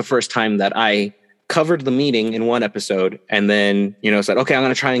this was the first time that I covered the meeting in one episode and then, said, okay, I'm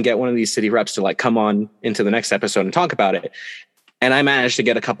going to try and get one of these city reps to like come on into the next episode and talk about it. And I managed to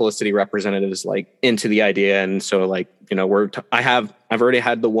get a couple of city representatives like into the idea. And so like, I've already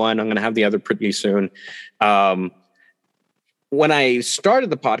had the one, I'm going to have the other pretty soon. When I started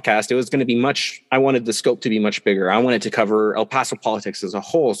the podcast, it was going to be I wanted the scope to be much bigger. I wanted to cover El Paso politics as a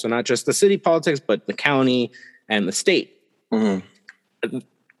whole. So not just the city politics, but the county and the state.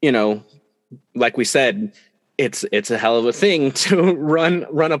 Mm-hmm. Like we said, it's a hell of a thing to run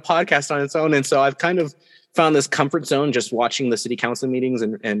a podcast on its own. And so I've kind of found this comfort zone just watching the city council meetings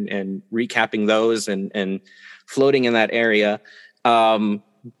and recapping those and floating in that area.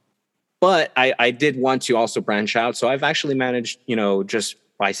 But I did want to also branch out. So I've actually managed, just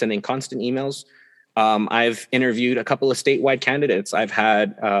by sending constant emails. I've interviewed a couple of statewide candidates. I've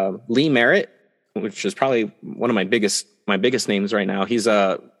had Lee Merritt, which is probably one of my biggest names right now. He's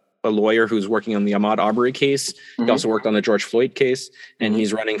a lawyer who's working on the Ahmaud Arbery case. Mm-hmm. He also worked on the George Floyd case, and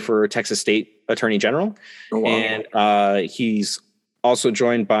he's running for Texas State Attorney General. Oh, wow. And he's also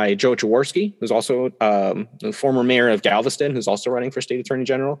joined by Joe Jaworski, who's also the former mayor of Galveston, who's also running for State Attorney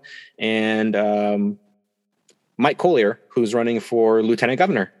General, and Mike Collier, who's running for Lieutenant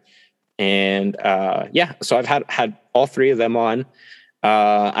Governor. And so I've had all three of them on.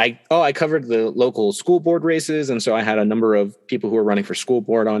 I covered the local school board races, and so I had a number of people who were running for school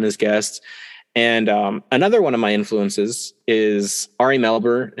board on as guests. And another one of my influences is Ari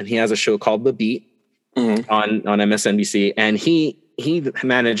Melber, and he has a show called The Beat on MSNBC, and he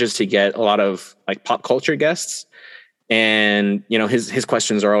manages to get a lot of like pop culture guests, and his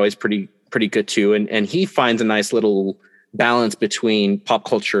questions are always pretty good too, and he finds a nice little balance between pop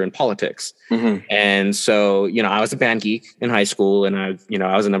culture and politics. Mm-hmm. And so, I was a band geek in high school, and I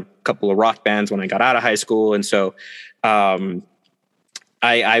was in a couple of rock bands when I got out of high school. And so,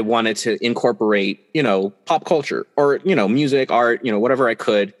 I wanted to incorporate, pop culture or, music, art, whatever I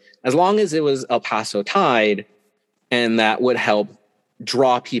could, as long as it was El Paso tied, and that would help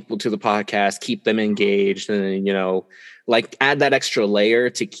draw people to the podcast, keep them engaged, and, like add that extra layer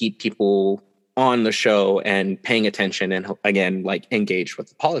to keep people on the show and paying attention and, again, like engaged with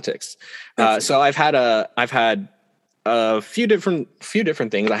the politics. So I've had a few different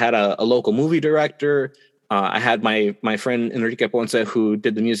things. I had a local movie director. I had my friend Enrique Ponce, who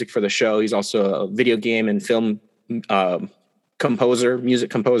did the music for the show. He's also a video game and film music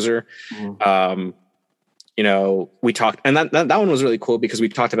composer. Mm-hmm. We talked, and that one was really cool because we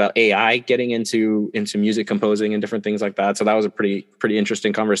talked about AI getting into music composing and different things like that. So that was a pretty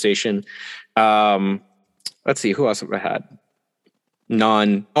interesting conversation. Let's see, who else have I had?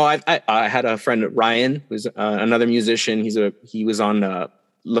 I had a friend, Ryan, who's another musician. He was on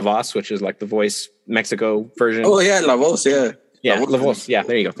La Voz, which is like the Voice Mexico version. Oh yeah, La Voz, yeah. Yeah, La Voz. Yeah,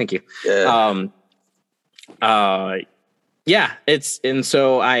 there you go. Thank you. Yeah. And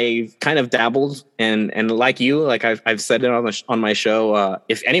so I kind of dabbled and like you, like I've said it on my show.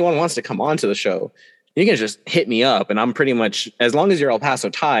 If anyone wants to come on to the show, you can just hit me up, and I'm pretty much, as long as you're El Paso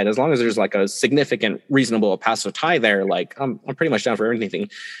tied, as long as there's like a significant, reasonable El Paso tie there, like I'm pretty much down for anything.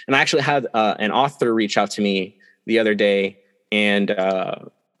 And I actually had an author reach out to me the other day, and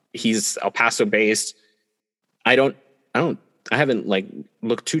he's El Paso based. I haven't like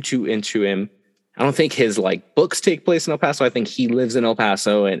looked too into him. I don't think his like books take place in El Paso. I think he lives in El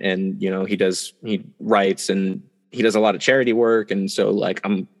Paso, and he writes, and he does a lot of charity work. And so like,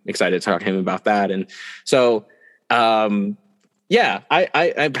 I'm excited to talk to him about that. And so, I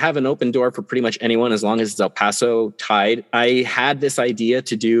have an open door for pretty much anyone, as long as it's El Paso tied. I had this idea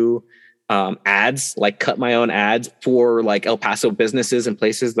to do ads, like cut my own ads for like El Paso businesses and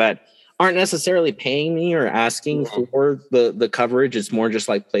places that aren't necessarily paying me or asking for the coverage. It's more just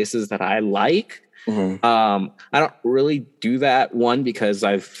like places that I like. Mm-hmm. I don't really do that, one, because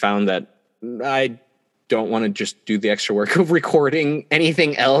I've found that I don't want to just do the extra work of recording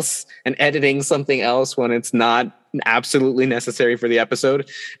anything else and editing something else when it's not absolutely necessary for the episode.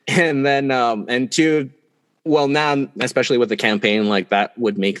 And then, and two, well, now, especially with the campaign, like that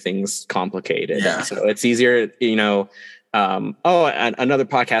would make things complicated. Yeah. So it's easier, another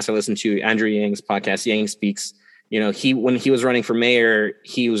podcast I listened to, Andrew Yang's podcast, Yang Speaks. When he was running for mayor,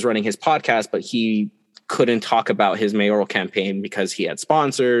 he was running his podcast, but he couldn't talk about his mayoral campaign because he had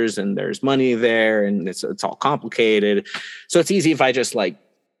sponsors and there's money there, and it's all complicated. So it's easy if I just like,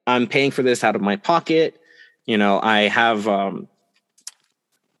 I'm paying for this out of my pocket.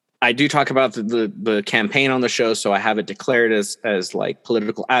 I do talk about the campaign on the show, so I have it declared as like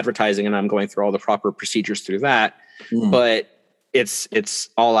political advertising, and I'm going through all the proper procedures through that. But it's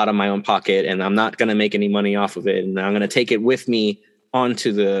all out of my own pocket, and I'm not going to make any money off of it. And I'm going to take it with me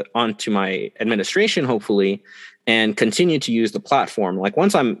onto my administration, hopefully, and continue to use the platform. Like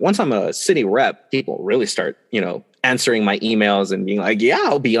once I'm a city rep, people really start, answering my emails and being like, yeah,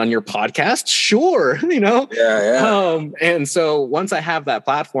 I'll be on your podcast. Sure. Yeah. And so once I have that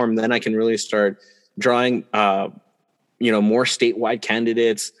platform, then I can really start drawing, more statewide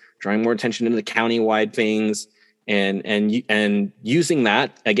candidates, drawing more attention into the countywide things, and using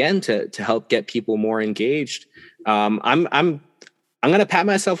that again to help get people more engaged. I'm going to pat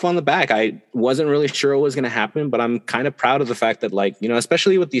myself on the back. I wasn't really sure what was going to happen, but I'm kind of proud of the fact that, like,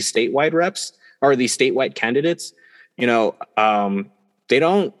 especially with these statewide reps or these statewide candidates, they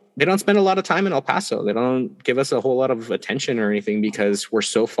don't spend a lot of time in El Paso. They don't give us a whole lot of attention or anything because we're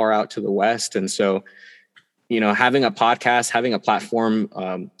so far out to the West. And so, having a podcast, having a platform,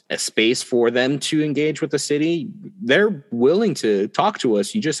 a space for them to engage with the city, they're willing to talk to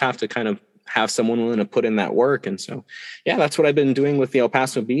us. You just have to kind of have someone willing to put in that work. And so, yeah, that's what I've been doing with the El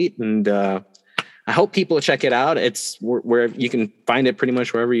Paso Beat. And I hope people check it out. It's where you can find it pretty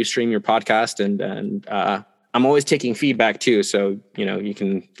much wherever you stream your podcast. And I'm always taking feedback too. So, you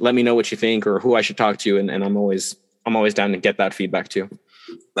can let me know what you think or who I should talk to. And I'm always down to get that feedback too.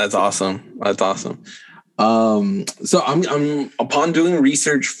 That's awesome. So I'm upon doing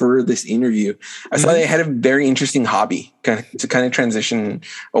research for this interview, I saw they had a very interesting hobby to kind of transition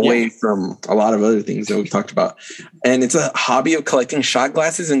away from a lot of other things that we've talked about. And it's a hobby of collecting shot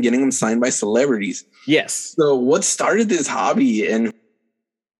glasses and getting them signed by celebrities. Yes. So what started this hobby? And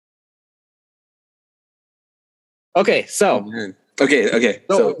okay. So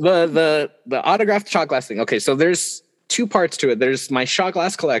the autographed shot glass thing. Okay. So there's two parts to it. There's my shot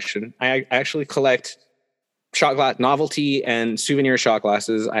glass collection. I actually collect shot glass novelty and souvenir shot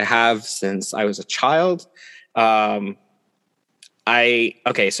glasses. I have since I was a child.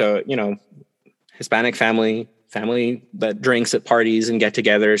 Hispanic family, family that drinks at parties and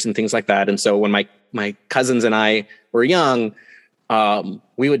get-togethers and things like that. And so when my cousins and I were young,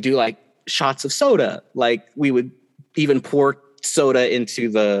 we would do like shots of soda. Like we would even pour soda into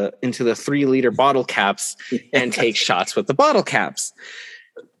the 3-liter bottle caps and take shots with the bottle caps.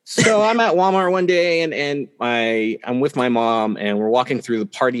 So I'm at Walmart one day and I'm with my mom and we're walking through the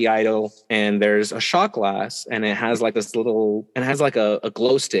party aisle and there's a shot glass and it has like a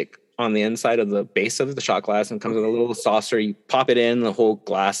glow stick on the inside of the base of the shot glass and comes with a little saucer. You pop it in, the whole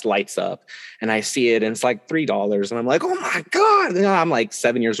glass lights up and I see it and it's like $3. And I'm like, oh my God. And I'm like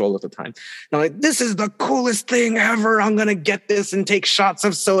 7 years old at the time. And I'm like, this is the coolest thing ever. I'm going to get this and take shots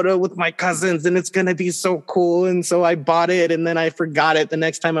of soda with my cousins and it's going to be so cool. And so I bought it and then I forgot it the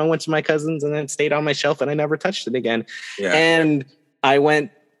next time I went to my cousins and then it stayed on my shelf and I never touched it again. Yeah. And I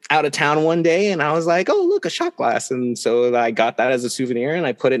went out of town one day and I was like, oh, look, a shot glass. And so I got that as a souvenir and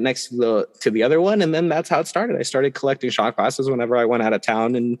I put it next to the other one. And then that's how it started. I started collecting shot glasses whenever I went out of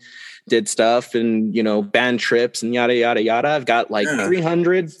town and did stuff and, band trips and yada, yada, yada. I've got like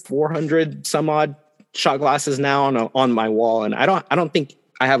 300, 400 some odd shot glasses now on my wall. And I don't think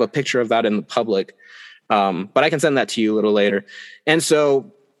I have a picture of that in the public. But I can send that to you a little later. And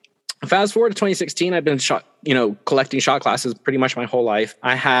so fast forward to 2016, I've been collecting shot glasses pretty much my whole life.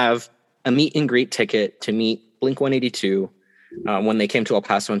 I have a meet and greet ticket to meet Blink-182 when they came to El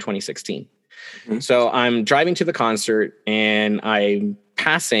Paso in 2016. Mm-hmm. So I'm driving to the concert and I'm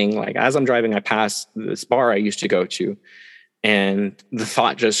passing, like as I'm driving, I pass this bar I used to go to. And the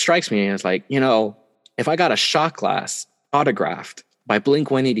thought just strikes me. And it's like, if I got a shot glass autographed by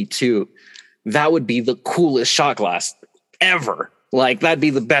Blink-182, that would be the coolest shot glass ever. Like that'd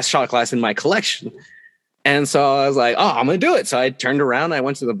be the best shot glass in my collection. And so I was like, oh, I'm going to do it. So I turned around, I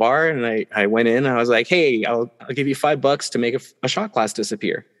went to the bar and I went in and I was like, hey, I'll give you $5 to make a shot glass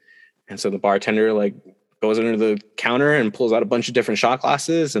disappear. And so the bartender like goes under the counter and pulls out a bunch of different shot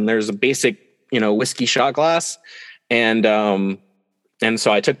glasses. And there's a basic, whiskey shot glass. And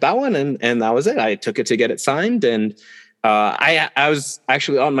so I took that one and that was it. I took it to get it signed. And I was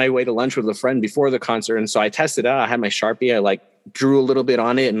actually on my way to lunch with a friend before the concert. And so I tested it out. I had my Sharpie. I drew a little bit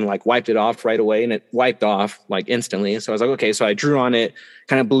on it and wiped it off right away. And it wiped off instantly. So I was like, okay, so I drew on it,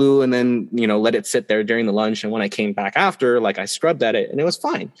 kind of blew and then, let it sit there during the lunch. And when I came back after, I scrubbed at it and it was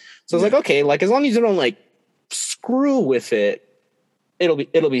fine. So I was like, okay, as long as you don't screw with it,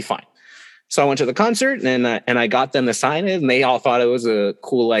 it'll be fine. So I went to the concert and I got them to sign it and they all thought it was a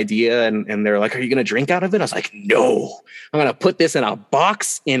cool idea. And they're like, are you going to drink out of it? I was like, no, I'm going to put this in a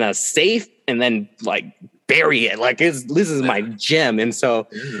box in a safe and then bury it. This is my gem. And so,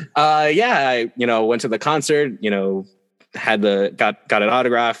 I, went to the concert, got it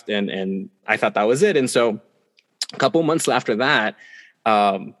autographed and I thought that was it. And so a couple months after that,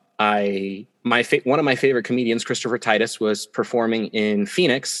 one of my favorite comedians, Christopher Titus, was performing in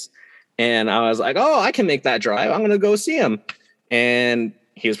Phoenix. And I was like, oh, I can make that drive. I'm going to go see him. And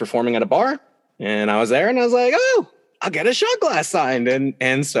he was performing at a bar and I was there and I was like, oh, I'll get a shot glass signed.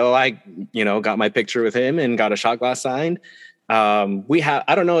 And so I, got my picture with him and got a shot glass signed. We have,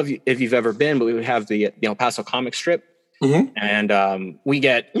 I don't know if you've ever been, but we have the El Paso comic strip. Mm-hmm. And we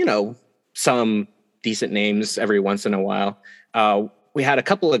get, some decent names every once in a while. We had a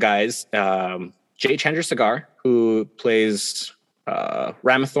couple of guys, Jay Chandra Cigar, who plays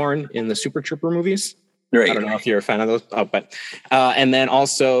Ramathorn in the Super Trooper movies. Right. I don't know if you're a fan of those. But and then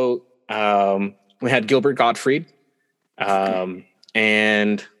also we had Gilbert Gottfried.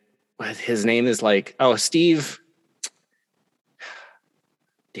 And his name is Steve.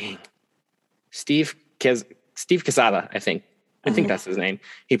 Steve Quesada, I think. I think that's his name.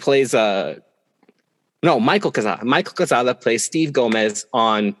 He plays Michael Quesada. Michael Quesada plays Steve Gomez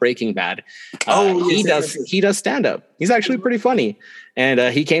on Breaking Bad. He does stand up. He's actually pretty funny. And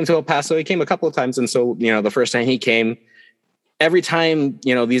he came to El Paso. He came a couple of times. And so, the first time he came, every time,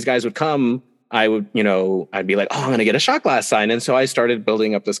 these guys would come, I would, I'd be like, oh, I'm going to get a shot glass signed. And so I started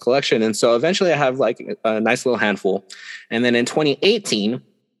building up this collection. And so eventually I have a nice little handful. And then in 2018,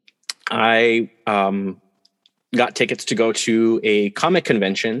 I got tickets to go to a comic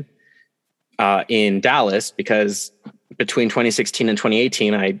convention in Dallas, because between 2016 and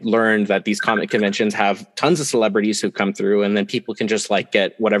 2018, I learned that these comic conventions have tons of celebrities who come through, and then people can just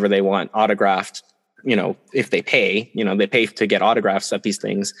get whatever they want autographed, if they pay, they pay to get autographs at these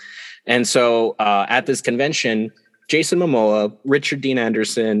things. And so at this convention, Jason Momoa, Richard Dean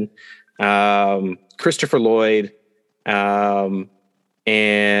Anderson, Christopher Lloyd, and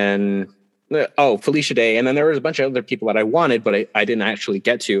Felicia Day. And then there was a bunch of other people that I wanted, but I didn't actually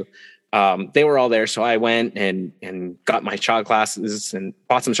get to. They were all there. So I went and got my shot glasses and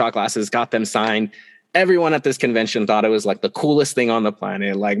bought some shot glasses, got them signed. everyone at this convention thought it was like the coolest thing on the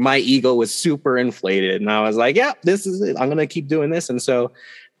planet. Like my ego was super inflated, and I was like, yeah, this is it. I'm going to keep doing this. And so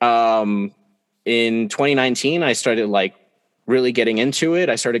in 2019, I started like really getting into it.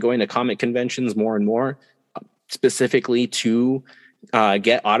 I started going to comic conventions more and more, specifically to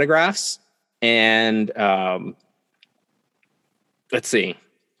get autographs. And let's see.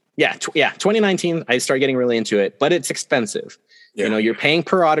 Yeah, 2019, I started getting really into it, but it's expensive. Yeah. You know, you're paying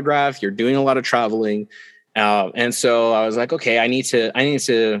per autograph, you're doing a lot of traveling. And so I was like, okay, I need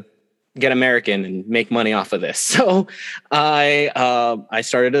to get American and make money off of this. So I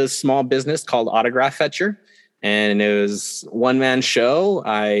started a small business called Autograph Fetcher, and it was one-man show.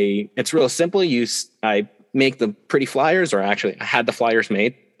 It's real simple. I make the pretty flyers, or actually I had the flyers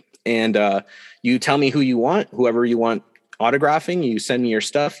made, and you tell me whoever you want autographing, you send me your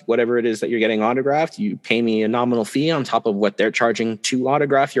stuff, whatever it is that you're getting autographed, you pay me a nominal fee on top of what they're charging to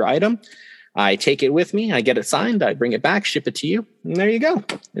autograph your item. I take it with me, I get it signed, I bring it back, ship it to you, and there you go.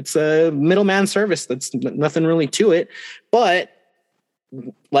 It's a middleman service. That's nothing really to it. But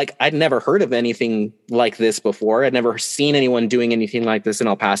like, I'd never heard of anything like this before. I'd never seen anyone doing anything like this in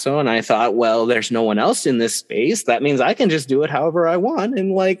El Paso. And I thought, well, there's no one else in this space. That means I can just do it however I want.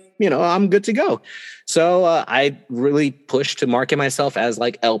 And like, you know, I'm good to go. So I really pushed to market myself as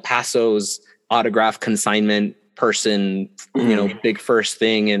like El Paso's autograph consignment person, you know, big first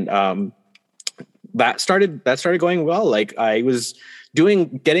thing. And that started going well. Like I was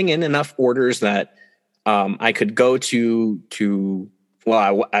getting in enough orders that I could go to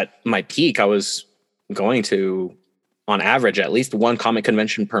at my peak, I was going to, on average, at least one comic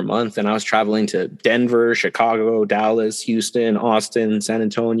convention per month. And I was traveling to Denver, Chicago, Dallas, Houston, Austin, San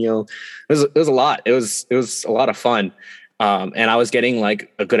Antonio. It was a lot. It was a lot of fun. And I was getting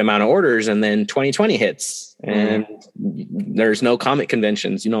like a good amount of orders. And then 2020 hits, and there's no comic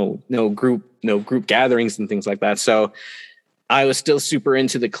conventions, you know, no group gatherings and things like that. So I was still super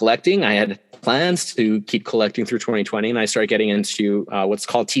into the collecting. I had plans to keep collecting through 2020, and I started getting into what's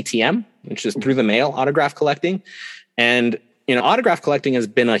called TTM, which is through the mail autograph collecting. And you know, autograph collecting has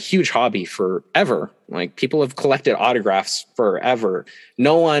been a huge hobby forever. Like people have collected autographs forever.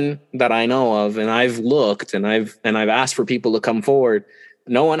 No one that I know of, and I've looked and I've asked for people to come forward.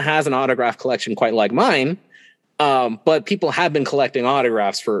 No one has an autograph collection quite like mine. But people have been collecting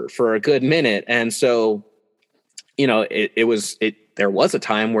autographs for a good minute, and so you know, there was a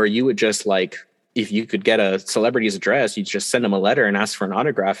time where you would just like, if you could get a celebrity's address, you'd just send them a letter and ask for an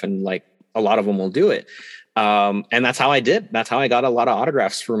autograph, and like a lot of them will do it. And that's how I did. That's how I got a lot of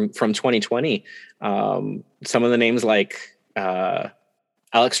autographs from 2020. Some of the names like Alex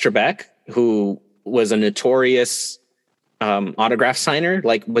Trebek, who was a notorious autograph signer,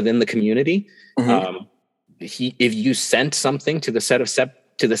 like within the community. If you sent something to the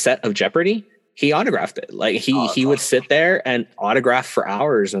set of Jeopardy, he autographed it. Like he would sit there and autograph for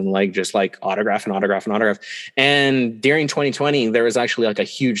hours and like just like autograph and autograph and autograph. And during 2020, there was actually like a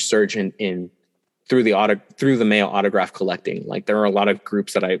huge surge in through the mail autograph collecting. Like there were a lot of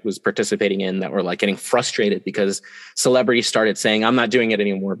groups that I was participating in that were like getting frustrated because celebrities started saying, I'm not doing it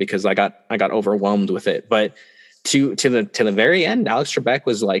anymore because I got overwhelmed with it. But to the very end, Alex Trebek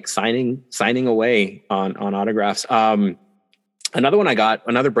was like signing away on autographs. Another one I got,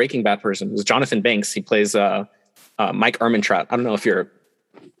 another Breaking Bad person, was Jonathan Banks. He plays Mike Ehrmantraut. I don't know if you're.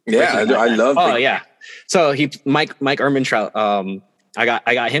 Yeah, I love. Oh yeah. So Mike Ehrmantraut. I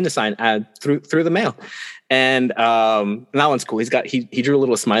got him to sign through the mail, and that one's cool. He drew a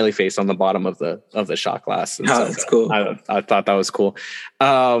little smiley face on the bottom of the shot glass. And so that's cool. I thought that was cool.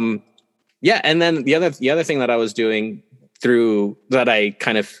 Yeah, and then the other thing that I was doing that I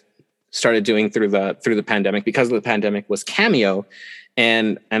kind of started doing through the pandemic, because of the pandemic, was Cameo.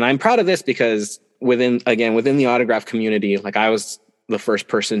 And I'm proud of this because within the autograph community, like I was the first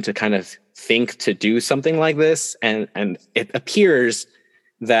person to kind of think to do something like this. And it appears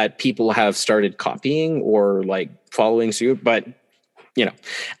that people have started copying or like following suit, but you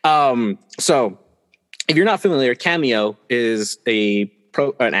know, so if you're not familiar, Cameo is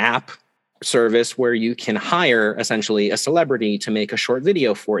an app service where you can hire essentially a celebrity to make a short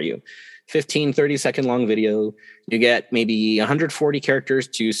video for you. 15, 30-second long video. You get maybe 140 characters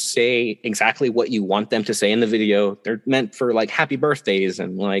to say exactly what you want them to say in the video. They're meant for like happy birthdays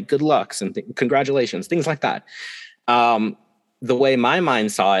and like good lucks and congratulations, things like that. The way my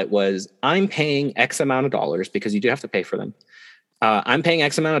mind saw it was, I'm paying X amount of dollars, because you do have to pay for them. I'm paying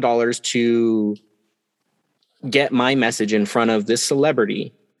X amount of dollars to get my message in front of this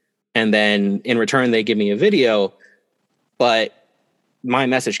celebrity. And then in return, they give me a video, but my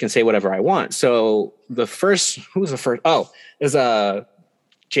message can say whatever I want. So who's the first? Oh, is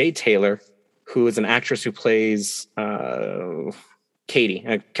Jay Taylor, who is an actress who plays Katie,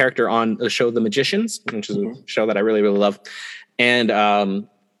 a character on the show The Magicians, which is a show that I really, really love. And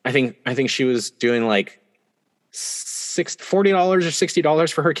I think she was doing like $40 or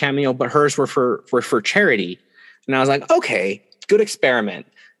 $60 for her cameo, but hers were for charity. And I was like, okay, good experiment.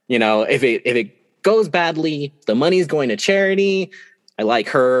 You know, if it goes badly, the money's going to charity. I like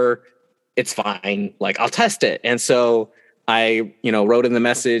her. It's fine. Like, I'll test it. And so I, wrote in the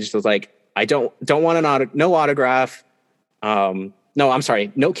message, was like, I don't want no autograph. No, I'm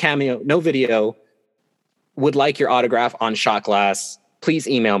sorry. No cameo, no video. Would like your autograph on shot glass. Please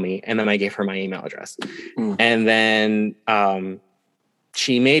email me. And then I gave her my email address. And then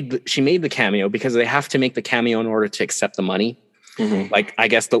she made the cameo, because they have to make the cameo in order to accept the money. Like, I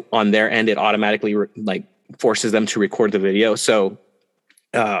guess on their end, it automatically forces them to record the video. So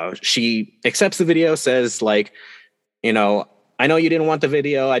she accepts the video, says like, I know you didn't want the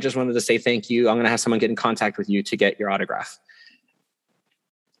video. I just wanted to say thank you. I'm going to have someone get in contact with you to get your autograph.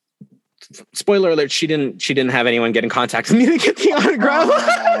 Spoiler alert, she didn't have anyone get in contact with me to get the autograph.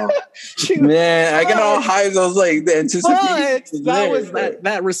 Man, I got all hyped. I was like, the anticipation.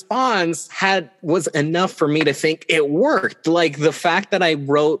 That response was enough for me to think it worked. Like, the fact that I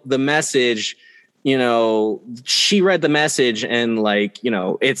wrote the message, she read the message, and like,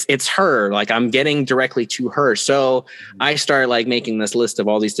 it's her. Like, I'm getting directly to her. So I start like making this list of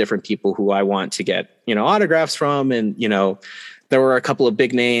all these different people who I want to get, autographs from. And, there were a couple of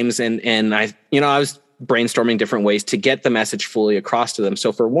big names, and I was brainstorming different ways to get the message fully across to them.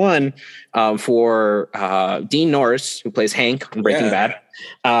 So for one, for Dean Norris, who plays Hank on Breaking Bad,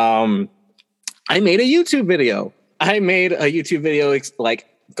 I made a YouTube video. Like,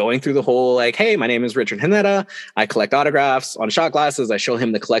 going through the whole, like, hey, my name is Richard Hanetta. I collect autographs on shot glasses. I show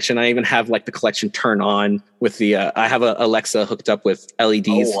him the collection. I even have like the collection turn on with the, I have a Alexa hooked up with LEDs.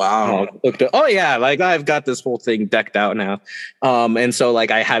 Oh, wow. Oh yeah. Like, I've got this whole thing decked out now. And so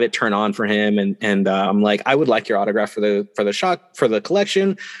like, I have it turn on for him. And I'm like, I would like your autograph for the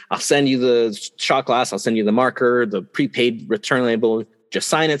collection. I'll send you the shot glass. I'll send you the marker, the prepaid return label. Just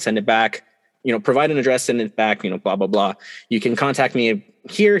sign it, send it back. Provide an address, send it back, blah, blah, blah. You can contact me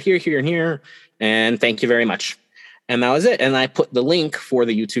here, and here. And thank you very much. And that was it. And I put the link for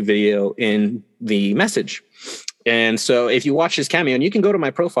the YouTube video in the message. And so if you watch his cameo, and you can go to my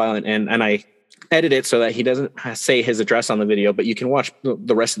profile and I edit it so that he doesn't say his address on the video, but you can watch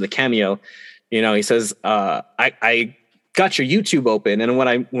the rest of the cameo. He says, I got your YouTube open. And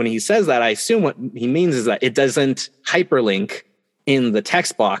when he says that, I assume what he means is that it doesn't hyperlink in the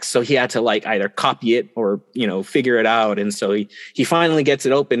text box. So he had to like either copy it or, figure it out. And so he finally gets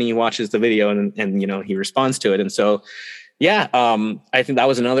it open, and he watches the video, and he responds to it. And so, yeah, I think that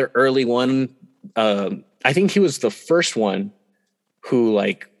was another early one. I think he was the first one who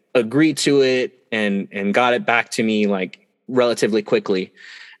like agreed to it and got it back to me like relatively quickly.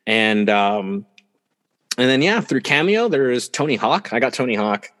 And then, yeah, through Cameo, there is Tony Hawk. I got Tony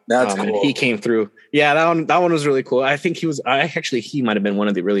Hawk. That's cool. And he came through. Yeah, that one was really cool. I think he might have been one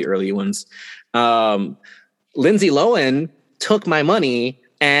of the really early ones. Lindsay Lohan took my money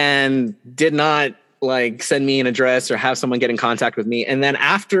and did not like send me an address or have someone get in contact with me. And then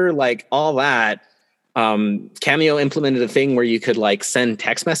after like all that, Cameo implemented a thing where you could like send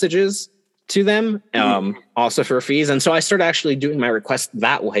text messages to them, also for fees. And so I started actually doing my request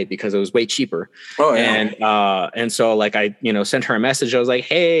that way because it was way cheaper. Oh, yeah. And so like I, sent her a message. I was like,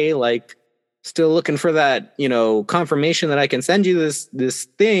 hey, like still looking for that, confirmation that I can send you this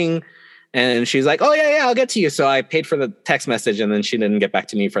thing. And she's like, oh yeah, I'll get to you. So I paid for the text message, and then she didn't get back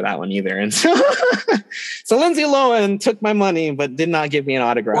to me for that one either. And so, so Lindsay Lohan took my money, but did not give me an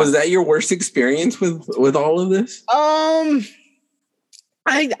autograph. Was that your worst experience with all of this?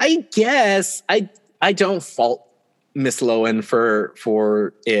 I guess I don't fault Miss Lohan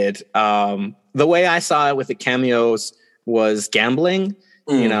for it. The way I saw it with the cameos was gambling.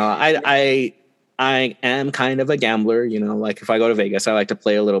 I am kind of a gambler. Like if I go to Vegas, I like to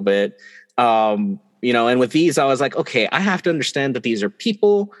play a little bit. And with these, I was like, okay, I have to understand that these are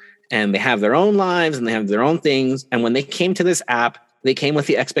people and they have their own lives and they have their own things. And when they came to this app, they came with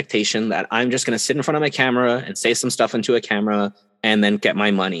the expectation that I'm just going to sit in front of my camera and say some stuff into a camera and then get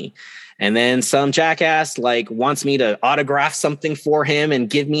my money. And then some jackass like wants me to autograph something for him and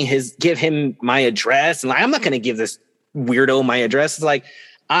give him my address. And like, I'm not going to give this weirdo my address. It's like,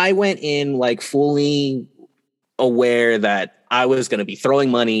 I went in like fully aware that I was going to be throwing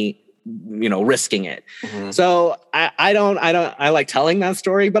money, risking it. Mm-hmm. So I like telling that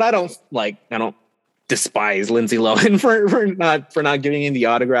story, but I don't despise Lindsay Lohan for not giving me the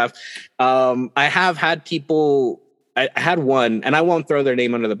autograph. I have had people I had one, and I won't throw their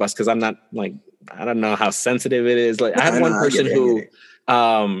name under the bus because I'm not like, I don't know how sensitive it is. Like I had one person who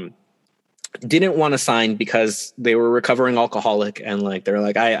didn't want to sign because they were recovering alcoholic, and like they're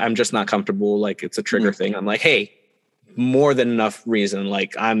like, I'm just not comfortable. Like it's a trigger thing. I'm like, hey, more than enough reason.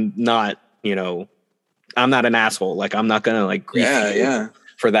 Like I'm not, I'm not an asshole. Like I'm not gonna like grief you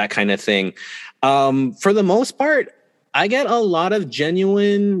for that kind of thing. For the most part, I get a lot of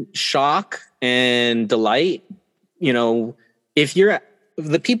genuine shock and delight. If you're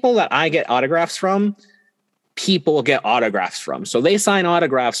the people that I get autographs from, people get autographs from. So they sign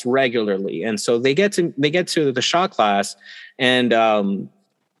autographs regularly. And so they get to the shot class and, well,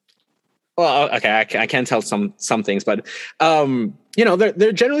 okay, I can't tell some things, but,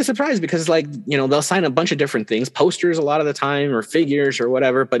 they're generally surprised because like, they'll sign a bunch of different things, posters a lot of the time or figures or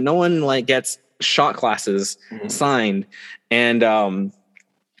whatever, but no one like gets shot classes signed. And,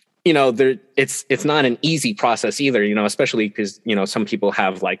 it's not an easy process either, especially because, some people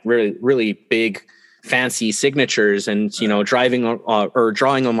have like really, really big fancy signatures and, driving or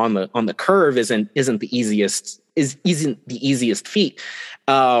drawing them on the curve isn't the easiest feat.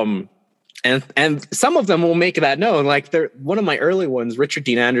 And some of them will make that known. Like one of my early ones, Richard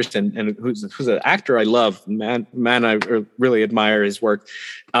Dean Anderson, and who's an actor I love, man, I really admire his work.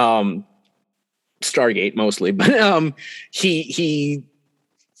 Stargate mostly, but he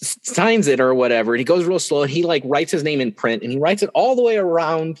signs it or whatever. And he goes real slow and he like writes his name in print and he writes it all the way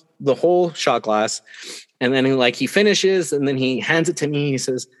around the whole shot glass. And then he finishes and then he hands it to me. He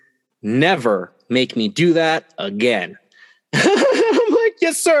says, "Never make me do that again." I'm like,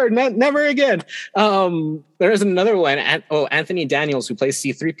 "Yes, sir. Never again." There's another one. Anthony Daniels, who plays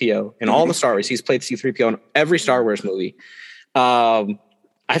C-3PO in all the Star Wars. He's played C-3PO in every Star Wars movie. I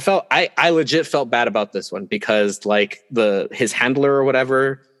legit felt bad about this one because like his handler or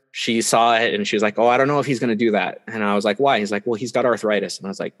whatever, she saw it and she was like, "Oh, I don't know if he's going to do that." And I was like, "Why?" He's like, "Well, he's got arthritis." And I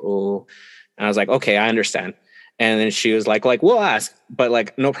was like, "Oh," and I was like, "Okay, I understand." And then she was like, "We'll ask, but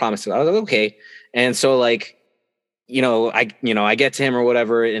like no promises." I was like, "Okay." And so like, I get to him or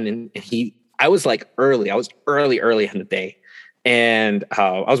whatever. And I was like early. I was early in the day. And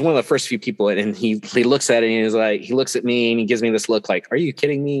I was one of the first few people, and he looks at it and he's like, he looks at me and he gives me this look like, "Are you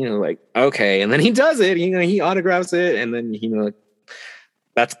kidding me?" And I'm like, "Okay." And then he does it, he autographs it, and then like,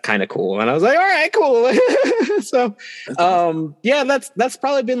 that's kind of cool. And I was like, "All right, cool." So, that's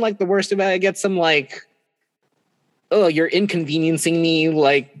probably been like the worst of it. I get some like, "Oh, you're inconveniencing me.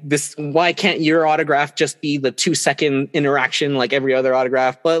 Like this, why can't your autograph just be the 2-second interaction like every other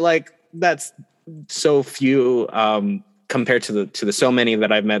autograph?" But like, that's so few, compared to the so many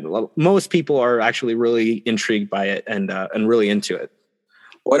that I've met. Most people are actually really intrigued by it and really into it.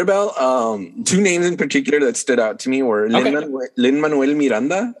 What about two names in particular that stood out to me were Lin-Manuel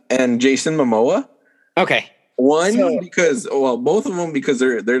Miranda and Jason Momoa. Okay. Because both of them because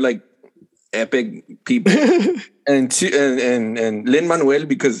they're like epic people, and Lin-Manuel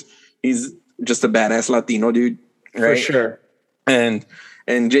because he's just a badass Latino dude, right? For sure.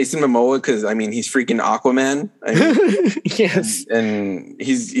 And Jason Momoa, because I mean he's freaking Aquaman. I mean, yes, and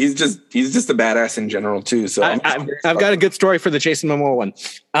he's just a badass in general too. So I've got a good story for the Jason Momoa one.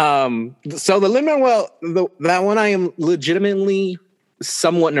 So the Lin-Manuel, that one I am legitimately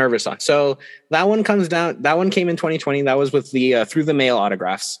somewhat nervous on. So that one came in 2020. That was with the Through the Mail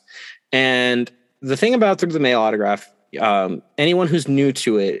autographs. And the thing about Through the Mail autograph, anyone who's new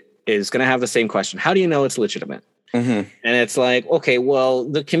to it is going to have the same question: how do you know it's legitimate? Mm-hmm. And it's like, okay, well,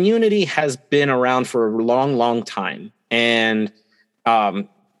 the community has been around for a long, long time. And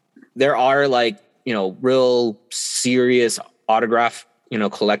there are like, real serious autograph,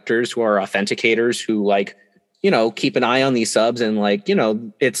 collectors who are authenticators who like, keep an eye on these subs. And like,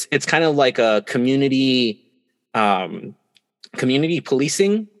 it's kind of like a community policing,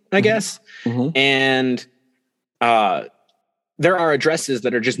 I guess. Mm-hmm. And there are addresses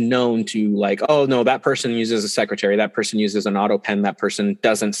that are just known to like, oh no, that person uses a secretary, that person uses an auto pen, that person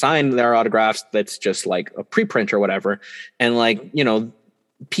doesn't sign their autographs. That's just like a preprint or whatever. And like,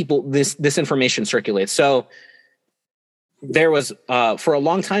 people, this information circulates. So there was, for a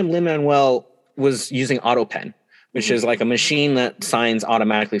long time, Lin-Manuel was using auto pen, which is like a machine that signs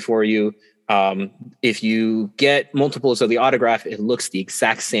automatically for you. If you get multiples of the autograph, it looks the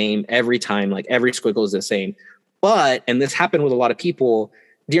exact same every time. Like every squiggle is the same. But, and this happened with a lot of people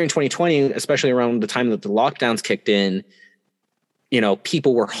during 2020, especially around the time that the lockdowns kicked in,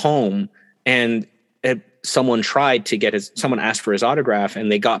 people were home and someone asked for his autograph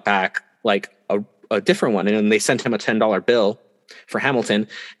and they got back like a different one. And then they sent him a $10 bill for Hamilton,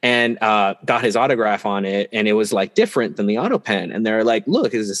 and got his autograph on it, and it was like different than the auto pen. And they're like,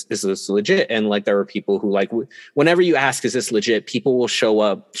 "Look, is this legit?" And like there were people who like, whenever you ask, "Is this legit?" people will show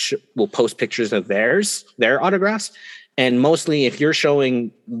up, will post pictures of their autographs, and mostly if you're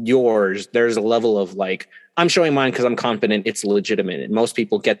showing yours, there's a level of like, I'm showing mine because I'm confident it's legitimate. And most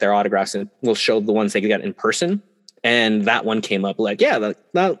people get their autographs and will show the ones they get in person. And that one came up like, yeah,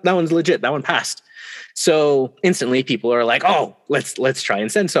 that one's legit. That one passed. So instantly people are like, oh, let's try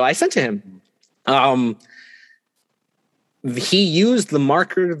and send. So I sent to him. He used the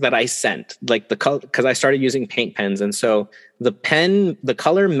marker that I sent, like the color, because I started using paint pens. And so the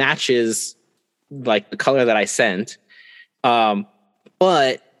color matches like the color that I sent.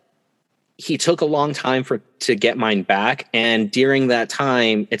 But he took a long time to get mine back. And during that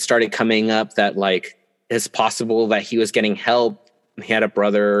time, it started coming up that like, it's possible that he was getting help. He had a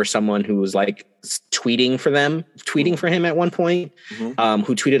brother or someone who was like tweeting for him at one point, who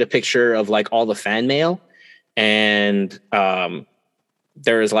tweeted a picture of like all the fan mail. And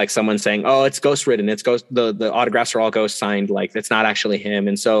there is like someone saying, oh, it's ghost written. It's ghost. The autographs are all ghost signed. Like it's not actually him.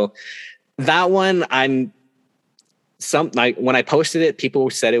 And so that one, when I posted it, people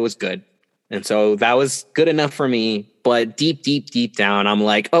said it was good. And so that was good enough for me. But deep down, I'm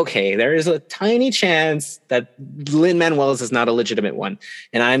like, okay, there is a tiny chance that Lin-Manuel's is not a legitimate one.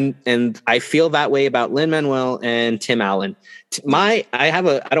 And I feel that way about Lin-Manuel and Tim Allen. I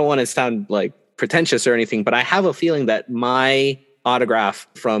don't want to sound like pretentious or anything, but I have a feeling that my autograph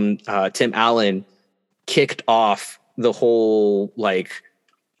from Tim Allen kicked off the whole, like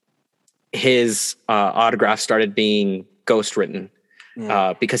his autograph started being ghost written.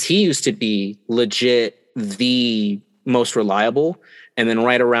 Because he used to be legit the most reliable. And then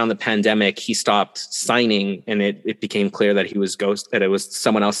right around the pandemic, he stopped signing and it became clear that that it was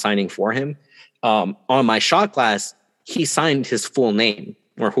someone else signing for him. On my shot glass, he signed his full name,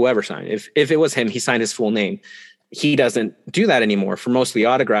 or whoever signed. If it was him, he signed his full name. He doesn't do that anymore for most of the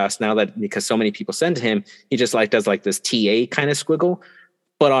autographs now, that because so many people send to him, he just like does like this TA kind of squiggle.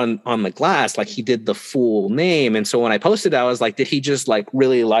 But on the glass, like he did the full name. And so when I posted it, I was like, did he just like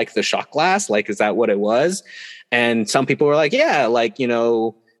really like the shot glass? Like, is that what it was? And some people were like, yeah, like,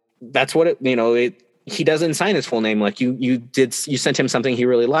 that's what he doesn't sign his full name. Like you sent him something he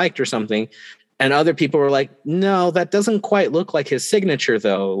really liked or something. And other people were like, no, that doesn't quite look like his signature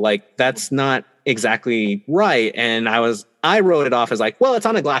though. Like that's not exactly right. And I wrote it off as like, well, it's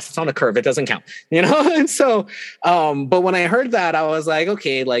on a glass, it's on a curve, it doesn't count, And so, but when I heard that, I was like,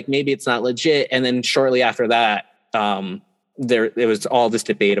 okay, like maybe it's not legit. And then shortly after that, there was all this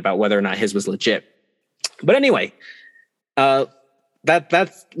debate about whether or not his was legit. But anyway,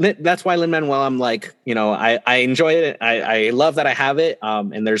 that's why Lin-Manuel, I'm like, I enjoy it. I love that I have it.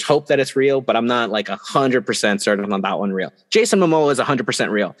 And there's hope that it's real, but I'm not like 100% certain on that one real. Jason Momoa is 100%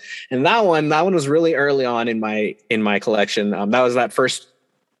 real. And that one was really early on in my collection. That was that first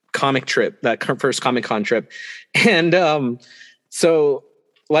comic trip, that first Comic-Con trip. And so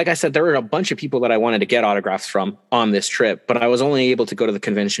like I said, there were a bunch of people that I wanted to get autographs from on this trip, but I was only able to go to the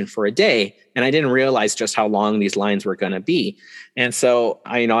convention for a day. And I didn't realize just how long these lines were going to be. And so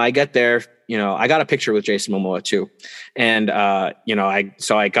I get there, I got a picture with Jason Momoa too. And, I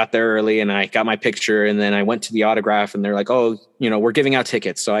got there early and I got my picture, and then I went to the autograph and they're like, oh, we're giving out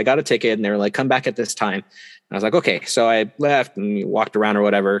tickets. So I got a ticket and they were like, come back at this time. And I was like, okay. So I left and walked around or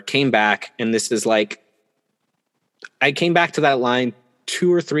whatever, came back. And this is like, I came back to that line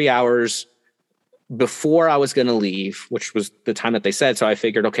 2 or 3 hours before I was going to leave, which was the time that they said. So I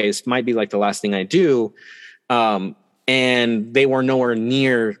figured, okay, this might be like the last thing I do. And they were nowhere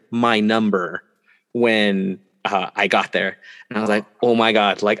near my number when I got there. And I was like, oh my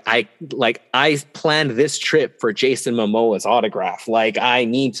God, I planned this trip for Jason Momoa's autograph. Like I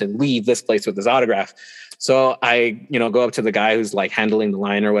need to leave this place with his autograph. So I, go up to the guy who's like handling the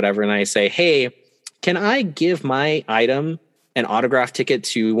line or whatever. And I say, hey, can I give my item an autograph ticket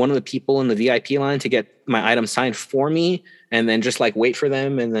to one of the people in the VIP line to get my item signed for me, and then just like wait for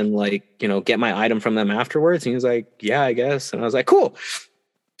them and then like, get my item from them afterwards? And he was like, yeah, I guess. And I was like, cool.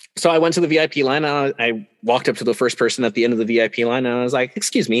 So I went to the VIP line and I walked up to the first person at the end of the VIP line and I was like,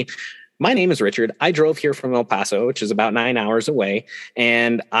 excuse me, my name is Richard. I drove here from El Paso, which is about 9 hours away.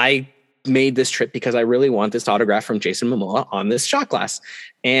 And I made this trip because I really want this autograph from Jason Momoa on this shot glass.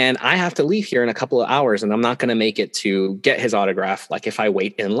 And I have to leave here in a couple of hours and I'm not going to make it to get his autograph, like if I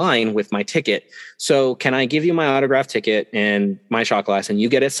wait in line with my ticket. So can I give you my autograph ticket and my shot glass and you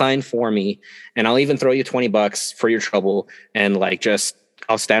get it signed for me? And I'll even throw you $20 for your trouble. And like,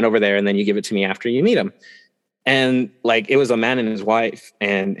 I'll stand over there and then you give it to me after you meet him. And like, it was a man and his wife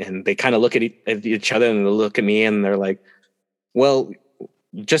and they kind of look at each other and they look at me and they're like, well,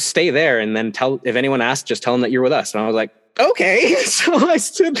 just stay there. And then if anyone asks, just tell them that you're with us. And I was like, okay. So I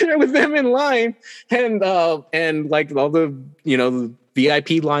stood there with them in line and like all the, the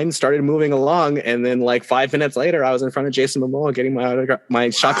VIP line started moving along. And then like 5 minutes later, I was in front of Jason Momoa getting my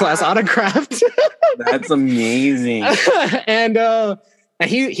shot glass autographed. That's amazing. And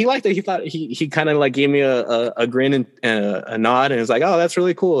he liked it. He thought he kind of like gave me a grin and a nod, and was like, "Oh, that's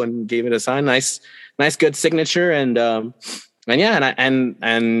really cool," and gave it a sign. Nice, good signature. And I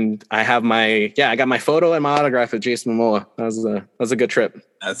have I got my photo and my autograph with Jason Momoa. That was a good trip.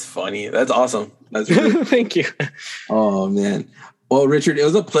 That's funny. That's awesome. That's really Thank you. Oh man. Well, Richard, it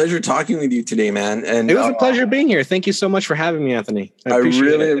was a pleasure talking with you today, man. And it was a pleasure being here. Thank you so much for having me, Anthony. I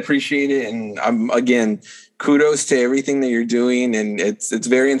really appreciate it. And again, kudos to everything that you're doing. And it's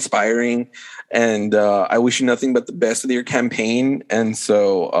very inspiring. And I wish you nothing but the best with your campaign. And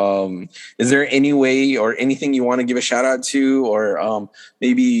so is there any way or anything you want to give a shout out to, or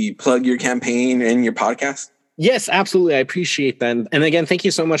maybe plug your campaign and your podcast? Yes, absolutely. I appreciate that. And again, thank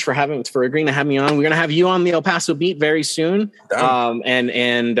you so much for agreeing to have me on. We're going to have you on the El Paso Beat very soon.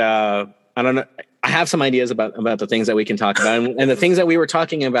 And I don't know. I have some ideas about the things that we can talk about, and the things that we were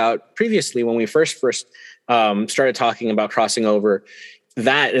talking about previously when we first started talking about crossing over.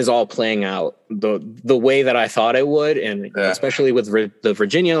 That is all playing out the way that I thought it would, and especially with the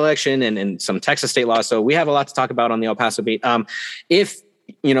Virginia election and some Texas state laws. So we have a lot to talk about on the El Paso Beat. If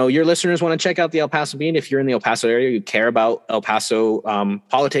your listeners want to check out the El Paso Beat, if you're in the El Paso area, you care about El Paso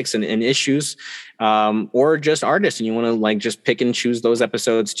politics and issues, or just artists, and you want to like just pick and choose those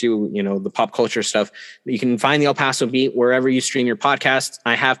episodes to, the pop culture stuff, you can find the El Paso Beat wherever you stream your podcasts.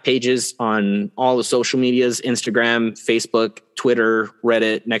 I have pages on all the social medias: Instagram, Facebook, Twitter,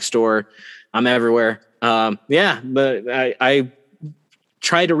 Reddit, Nextdoor. I'm everywhere. But I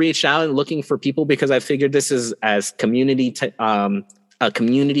try to reach out and looking for people because I figured this is as a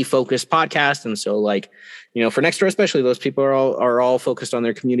community focused podcast. And so like, for Nextdoor, especially, those people are all focused on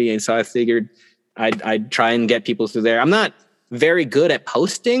their community. And so I figured I'd try and get people through there. I'm not very good at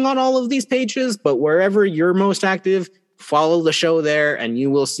posting on all of these pages, but wherever you're most active, follow the show there and you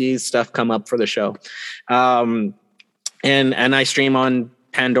will see stuff come up for the show. And I stream on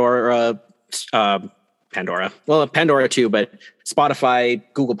Pandora too, but Spotify,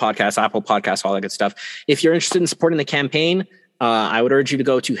 Google Podcasts, Apple Podcasts, all that good stuff. If you're interested in supporting the campaign, I would urge you to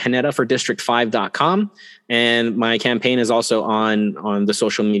go to HanetaForDistrict5.com. And my campaign is also on the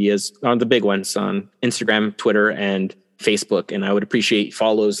social medias, on the big ones, on Instagram, Twitter, and Facebook. And I would appreciate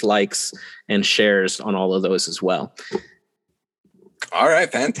follows, likes, and shares on all of those as well. All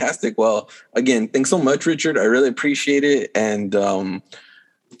right. Fantastic. Well, again, thanks so much, Richard. I really appreciate it. And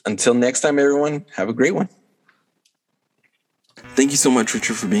until next time, everyone, have a great one. Thank you so much,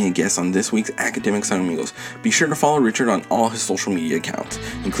 Richard, for being a guest on this week's Academics San Amigos. Be sure to follow Richard on all his social media accounts,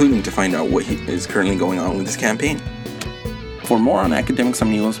 including to find out what is currently going on with his campaign. For more on Academics San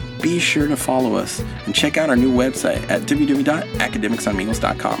Amigos, be sure to follow us and check out our new website at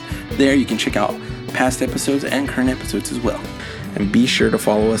www.academicsanamigos.com. There you can check out past episodes and current episodes as well. And be sure to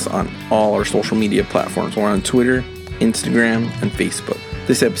follow us on all our social media platforms. We're on Twitter, Instagram, and Facebook.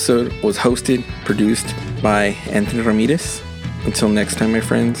 This episode was hosted, produced by Anthony Ramirez. Until next time, my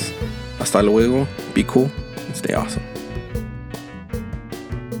friends, hasta luego, be cool, and stay awesome.